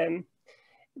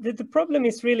 The problem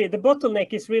is really, the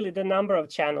bottleneck is really the number of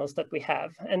channels that we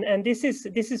have. And this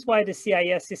is why the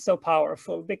CIS is so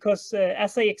powerful, because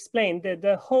as I explained,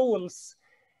 the holes,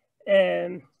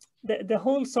 the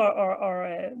holes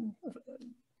are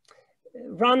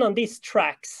run on these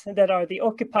tracks that are the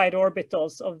occupied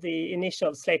orbitals of the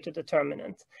initial Slater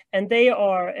determinant. And they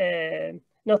are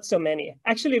not so many.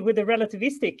 Actually, with the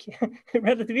relativistic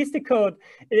code,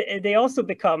 they also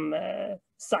become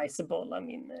sizable. I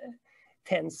mean,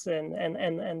 tens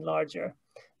and larger,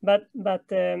 but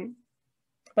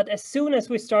as soon as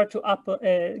we start to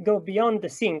go beyond the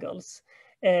singles,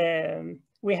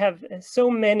 we have so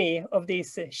many of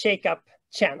these shake-up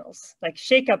channels. Like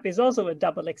shake-up is also a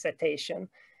double excitation,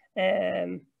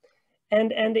 and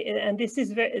this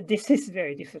is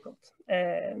very difficult.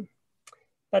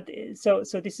 But so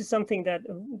this is something that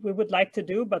we would like to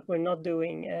do, but we're not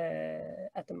doing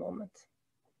at the moment.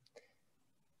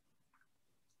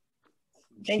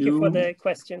 Thank you for the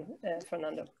question,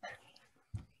 Fernando.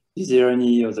 Is there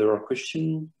any other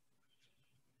question?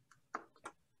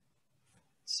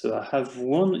 So I have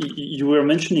one. You were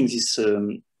mentioning this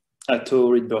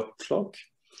Atto-Rydberg clock.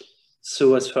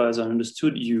 So as far as I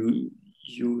understood, you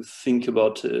think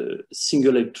about a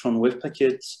single electron wave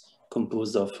packet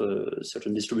composed of a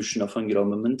certain distribution of angular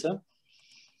momenta.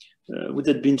 Would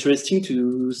that be interesting to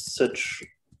do such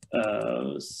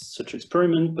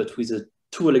experiment, but with a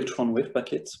 2 electron wave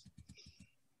packet,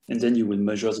 and then you will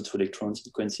measure the 2 electrons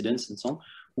in coincidence and so on?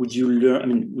 Would you learn? I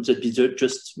mean, would that be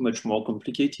just much more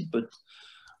complicated? But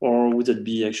or would that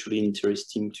be actually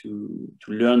interesting to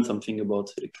learn something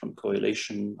about electron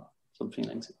correlation, something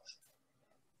like this?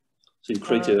 So you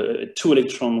create a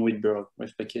 2-electron Rydberg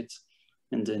wave packet,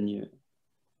 and then you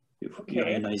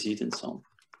ionize it and so on.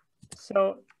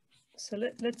 So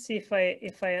let's see if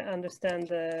I understand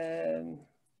the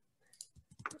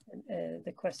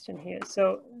question here.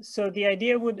 So the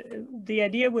idea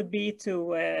would be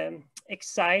to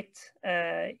excite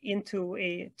into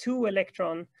a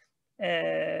 2-electron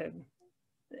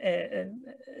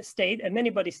state, a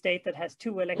many-body state that has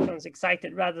 2 electrons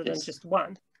excited rather than just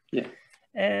 1. Yeah.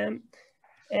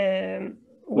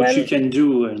 Which you can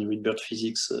do in Rydberg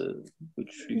physics,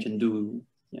 which you can do.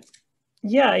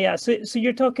 Yeah. So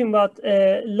you're talking about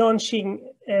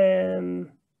launching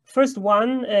first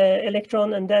one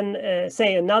electron and then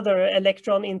say another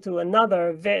electron into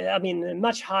another,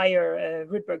 much higher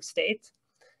Rydberg state,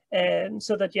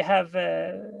 so that you have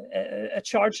a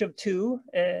charge of 2,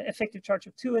 effective charge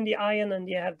of 2 in the ion, and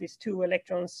you have these 2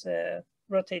 electrons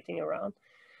rotating around.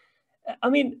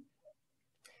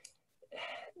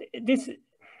 This is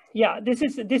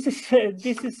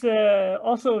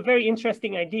also a very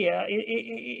interesting idea.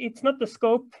 It's not the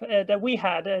scope that we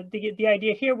had. The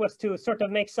idea here was to sort of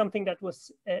make something that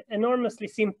was enormously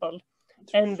simple,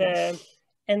 and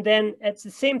then at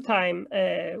the same time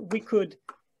we could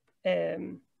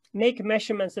make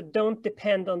measurements that don't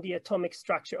depend on the atomic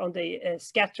structure, on the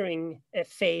scattering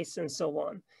phase, and so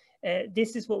on.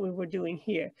 This is what we were doing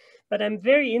here. But I'm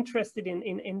very interested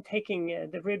in taking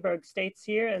the Rydberg states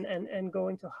here and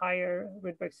going to higher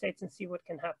Rydberg states and see what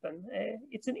can happen.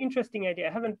 It's an interesting idea.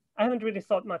 I haven't really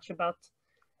thought much about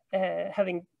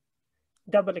having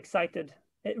double excited,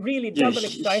 double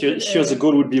excited. Here the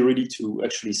goal would be really to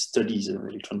actually study the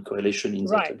electron correlation in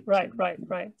right.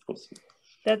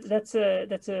 It's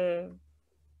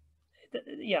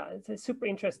a super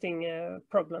interesting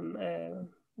problem.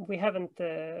 We haven't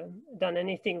done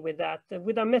anything with that.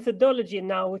 With our methodology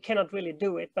now, we cannot really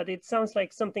do it, but it sounds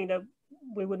like something that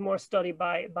we would more study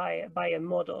by a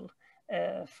model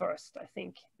first, I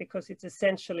think, because it's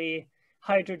essentially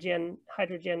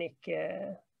hydrogenic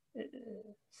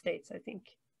states, I think,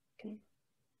 can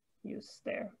use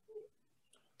there.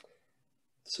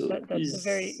 So that's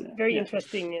a very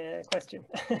interesting question.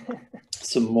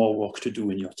 Some more work to do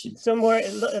in your team. A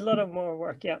lot of more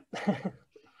work, yeah.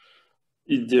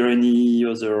 Is there any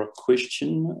other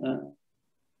question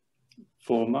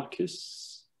for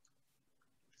Marcus?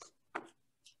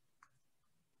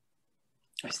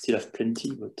 I still have plenty,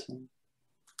 but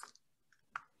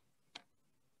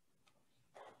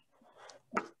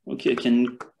okay, I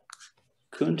can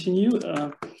continue.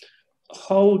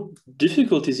 How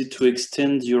difficult is it to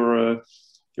extend your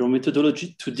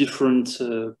methodology to different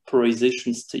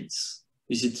polarization states?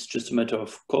 Is it just a matter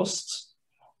of cost?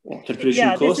 Calculation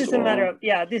cost, this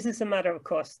is a matter of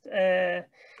cost.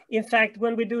 In fact,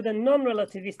 when we do the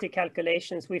non-relativistic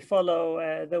calculations, we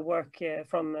follow the work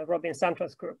from Robin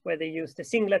Sandra's group, where they use the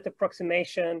singlet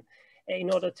approximation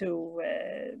in order to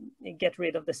get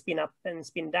rid of the spin up and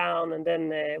spin down, and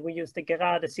then we use the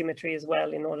Gerade symmetry as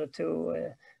well in order to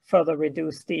further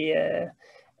reduce the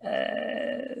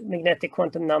magnetic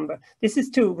quantum number. This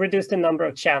is to reduce the number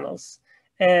of channels.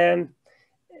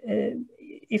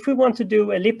 If we want to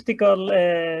do elliptical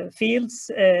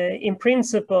fields, in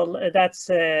principle, that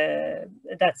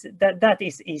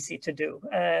is easy to do,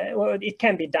 or it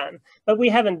can be done, but we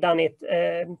haven't done it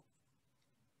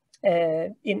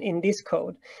in this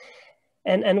code.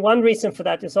 And one reason for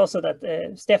that is also that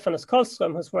Stefanos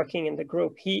Karlström, who's working in the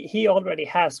group, he already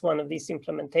has one of these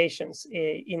implementations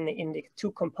in the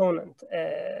 2-component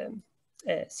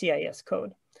CIS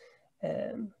code.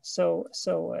 So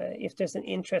if there's an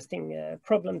interesting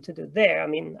problem to do there,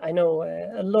 I know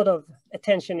a lot of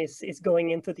attention is going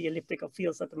into the elliptical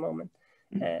fields at the moment.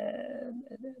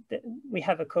 We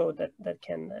have a code that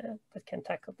can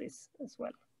tackle this as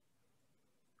well.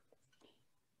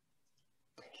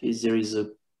 Okay, there is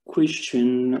a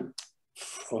question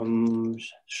from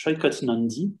Shaikat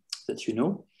Nandi that you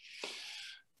know.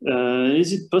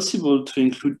 Is it possible to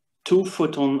include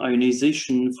 2-photon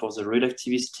ionization for the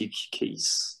relativistic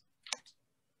case?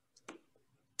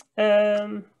 Yeah,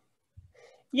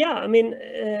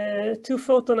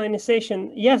 2-photon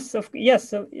ionization. Yes.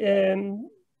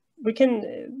 We can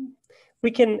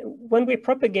when we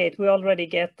propagate, we already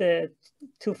get the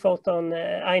 2-photon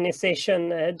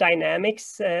ionization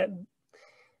dynamics,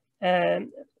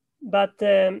 but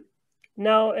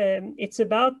now it's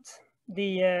about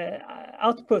the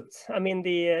output,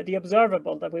 the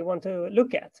observable that we want to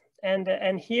look at,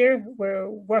 and here we're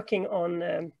working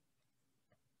on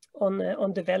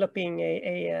developing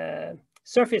a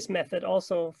surface method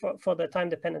also for the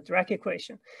time-dependent Dirac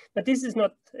equation. But this is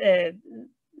not,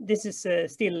 this is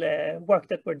still work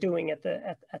that we're doing at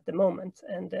the moment,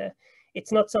 and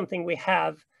it's not something we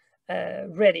have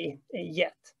ready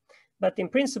yet. But in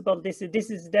principle, this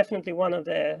is definitely one of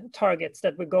the targets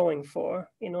that we're going for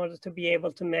in order to be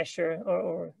able to measure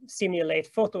or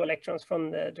simulate photoelectrons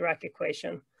from the Dirac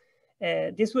equation.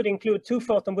 This would include 2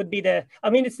 photon would be the, I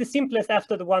mean, it's the simplest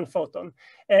after the 1 photon.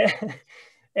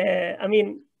 I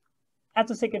mean,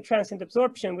 attosecond transient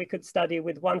absorption we could study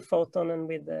with 1 photon and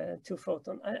with 2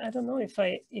 photon. I don't know if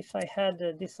I had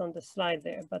this on the slide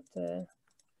there, but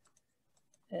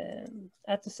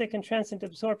attosecond transient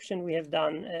absorption we have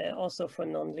done also for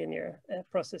nonlinear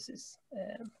processes.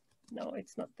 No,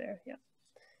 it's not there. Yeah,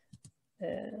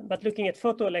 but looking at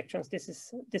photoelectrons,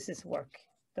 this is work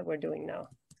that we're doing now.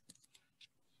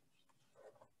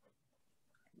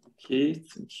 Okay,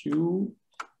 thank you.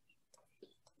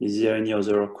 Is there any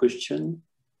other question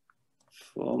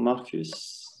for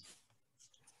Marcus?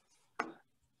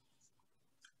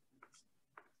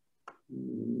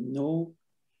 No.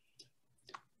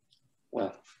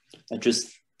 Well, I just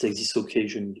take this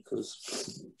occasion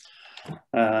because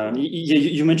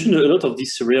you mentioned a lot of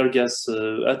these rare gas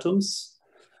atoms.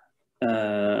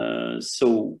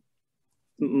 So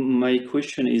my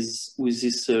question is, with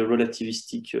this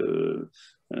relativistic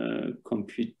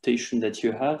computation that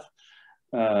you have,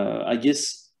 I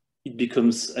guess it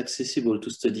becomes accessible to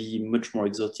study much more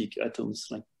exotic atoms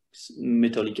like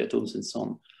metallic atoms and so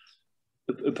on.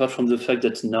 Apart from the fact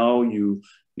that now you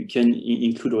can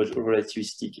include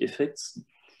relativistic effects,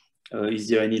 is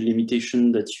there any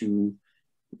limitation that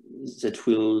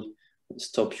will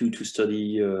stop you to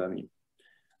study, I mean,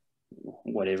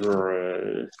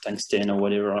 whatever, tungsten or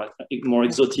whatever, more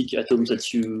exotic atoms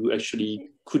that you actually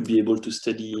could be able to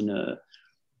study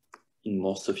in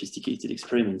more sophisticated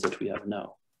experiments that we have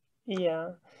now?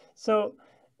 Yeah, so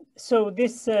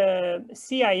this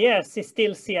CIS is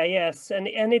still CIS,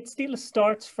 and it still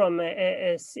starts from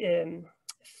a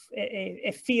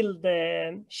field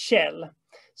shell.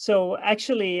 So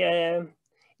actually,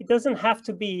 it doesn't have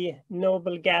to be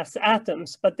noble gas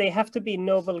atoms, but they have to be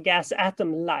noble gas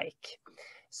atom-like.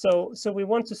 So we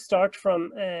want to start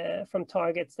from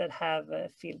targets that have a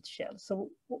field shell. So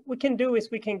what we can do is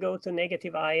we can go to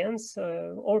negative ions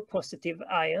or positive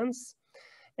ions,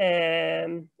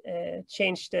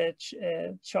 change the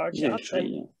charge up.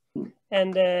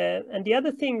 And the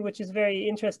other thing which is very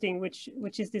interesting,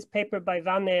 which is this paper by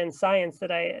Vanne and Science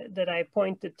that I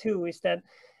pointed to, is that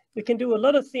we can do a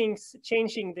lot of things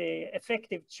changing the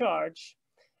effective charge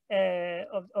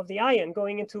of the ion,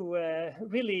 going into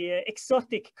really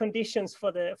exotic conditions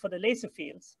for the laser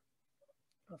fields,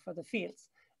 or for the fields,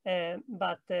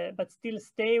 but still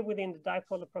stay within the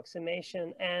dipole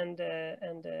approximation and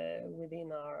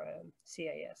within our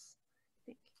CIS, I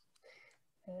think.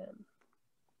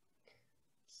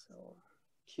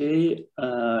 Okay,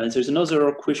 there's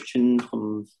another question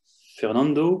from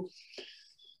Fernando.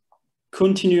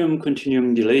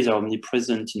 Continuum delays are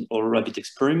omnipresent in all rabbit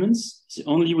experiments. The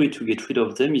only way to get rid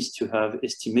of them is to have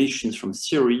estimations from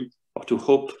theory, or to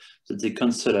hope that they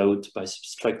cancel out by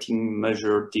subtracting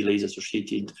measured delays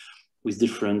associated with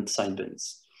different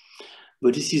sidebands.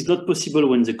 But this is not possible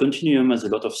when the continuum has a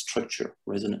lot of structure,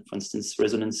 for instance,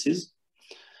 resonances.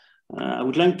 I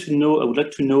would like to know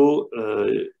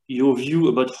your view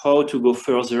about how to go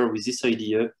further with this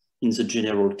idea in the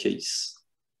general case.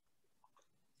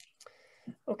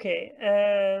 Okay.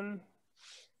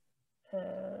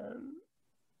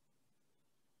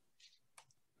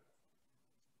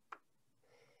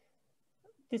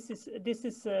 This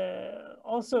is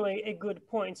also a good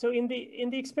point. So in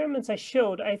the experiments I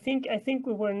showed, I think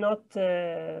we were not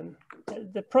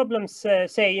the problems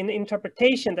say in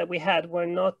interpretation that we had were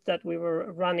not that we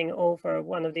were running over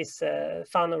one of these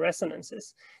Fano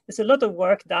resonances. There's a lot of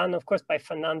work done, of course, by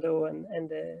Fernando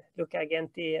and Luca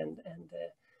Agenti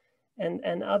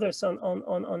and others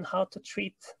on how to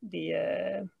treat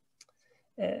the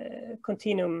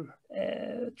continuum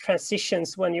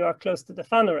transitions when you are close to the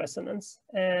Fano resonance.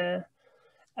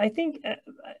 I think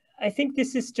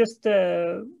this is just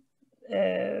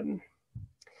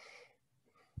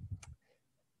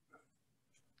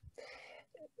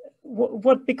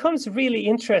what becomes really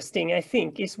interesting, I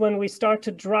think, is when we start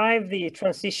to drive the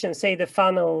transition, say the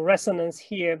Fano resonance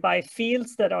here, by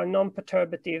fields that are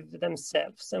non-perturbative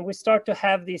themselves. And we start to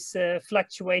have these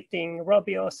fluctuating,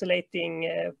 Robbie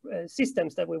oscillating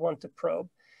systems that we want to probe,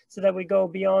 so that we go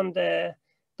beyond the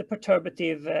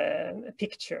perturbative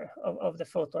picture of the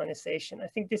photoionization. I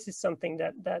think this is something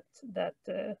that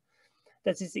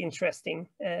is interesting.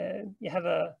 You have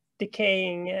a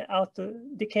decaying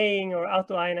or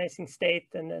auto-ionizing state,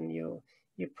 and then you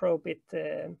probe it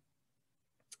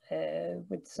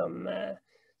with some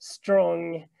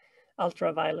strong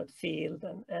ultraviolet field,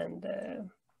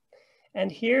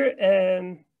 and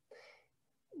here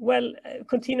well,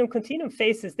 continuum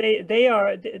phases,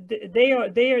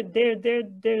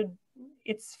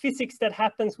 it's physics that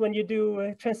happens when you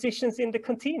do transitions in the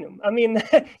continuum. I mean,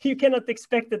 you cannot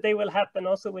expect that they will happen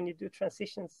also when you do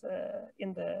transitions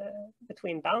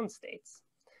between bound states.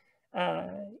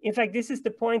 In fact, this is the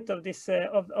point of this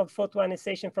of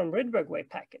photoionization from Rydberg wave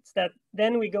packets, that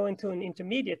then we go into an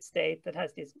intermediate state that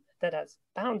has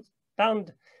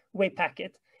bound wave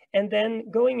packet, and then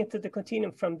going into the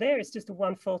continuum from there is just a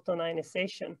one photon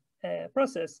ionization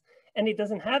process, and it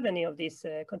doesn't have any of these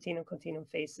continuum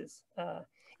phases.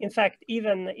 In fact,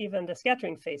 even the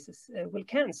scattering phases will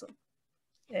cancel.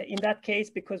 In that case,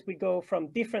 because we go from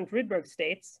different Rydberg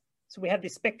states, so we have the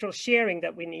spectral sharing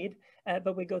that we need,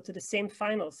 but we go to the same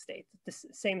final state,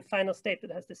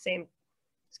 that has the same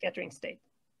scattering state.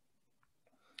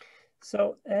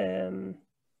 So,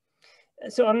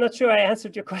 so I'm not sure I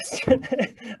answered your question.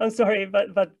 I'm sorry,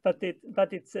 but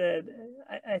it's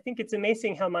I think it's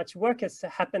amazing how much work has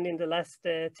happened in the last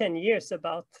 10 years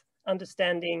about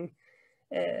understanding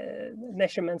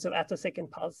measurements of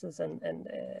attosecond pulses and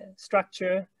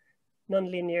structure,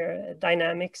 nonlinear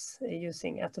dynamics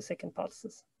using attosecond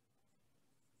pulses.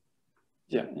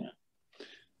 Yeah.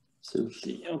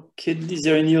 Absolutely. Okay, is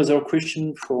there any other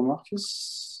question for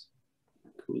Marcus?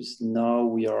 Because now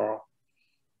we are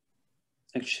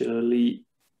actually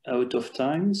out of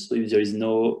time. So if there is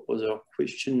no other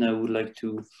question, I would like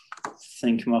to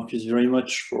thank Marcus very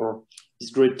much for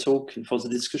this great talk and for the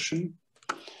discussion.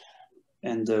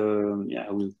 And yeah,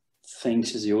 I will thank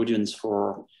the audience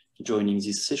for joining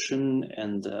this session,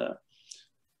 and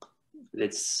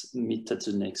let's meet at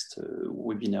the next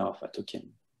webinar of AtoChem.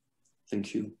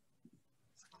 Thank you.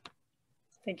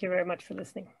 Thank you very much for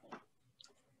listening.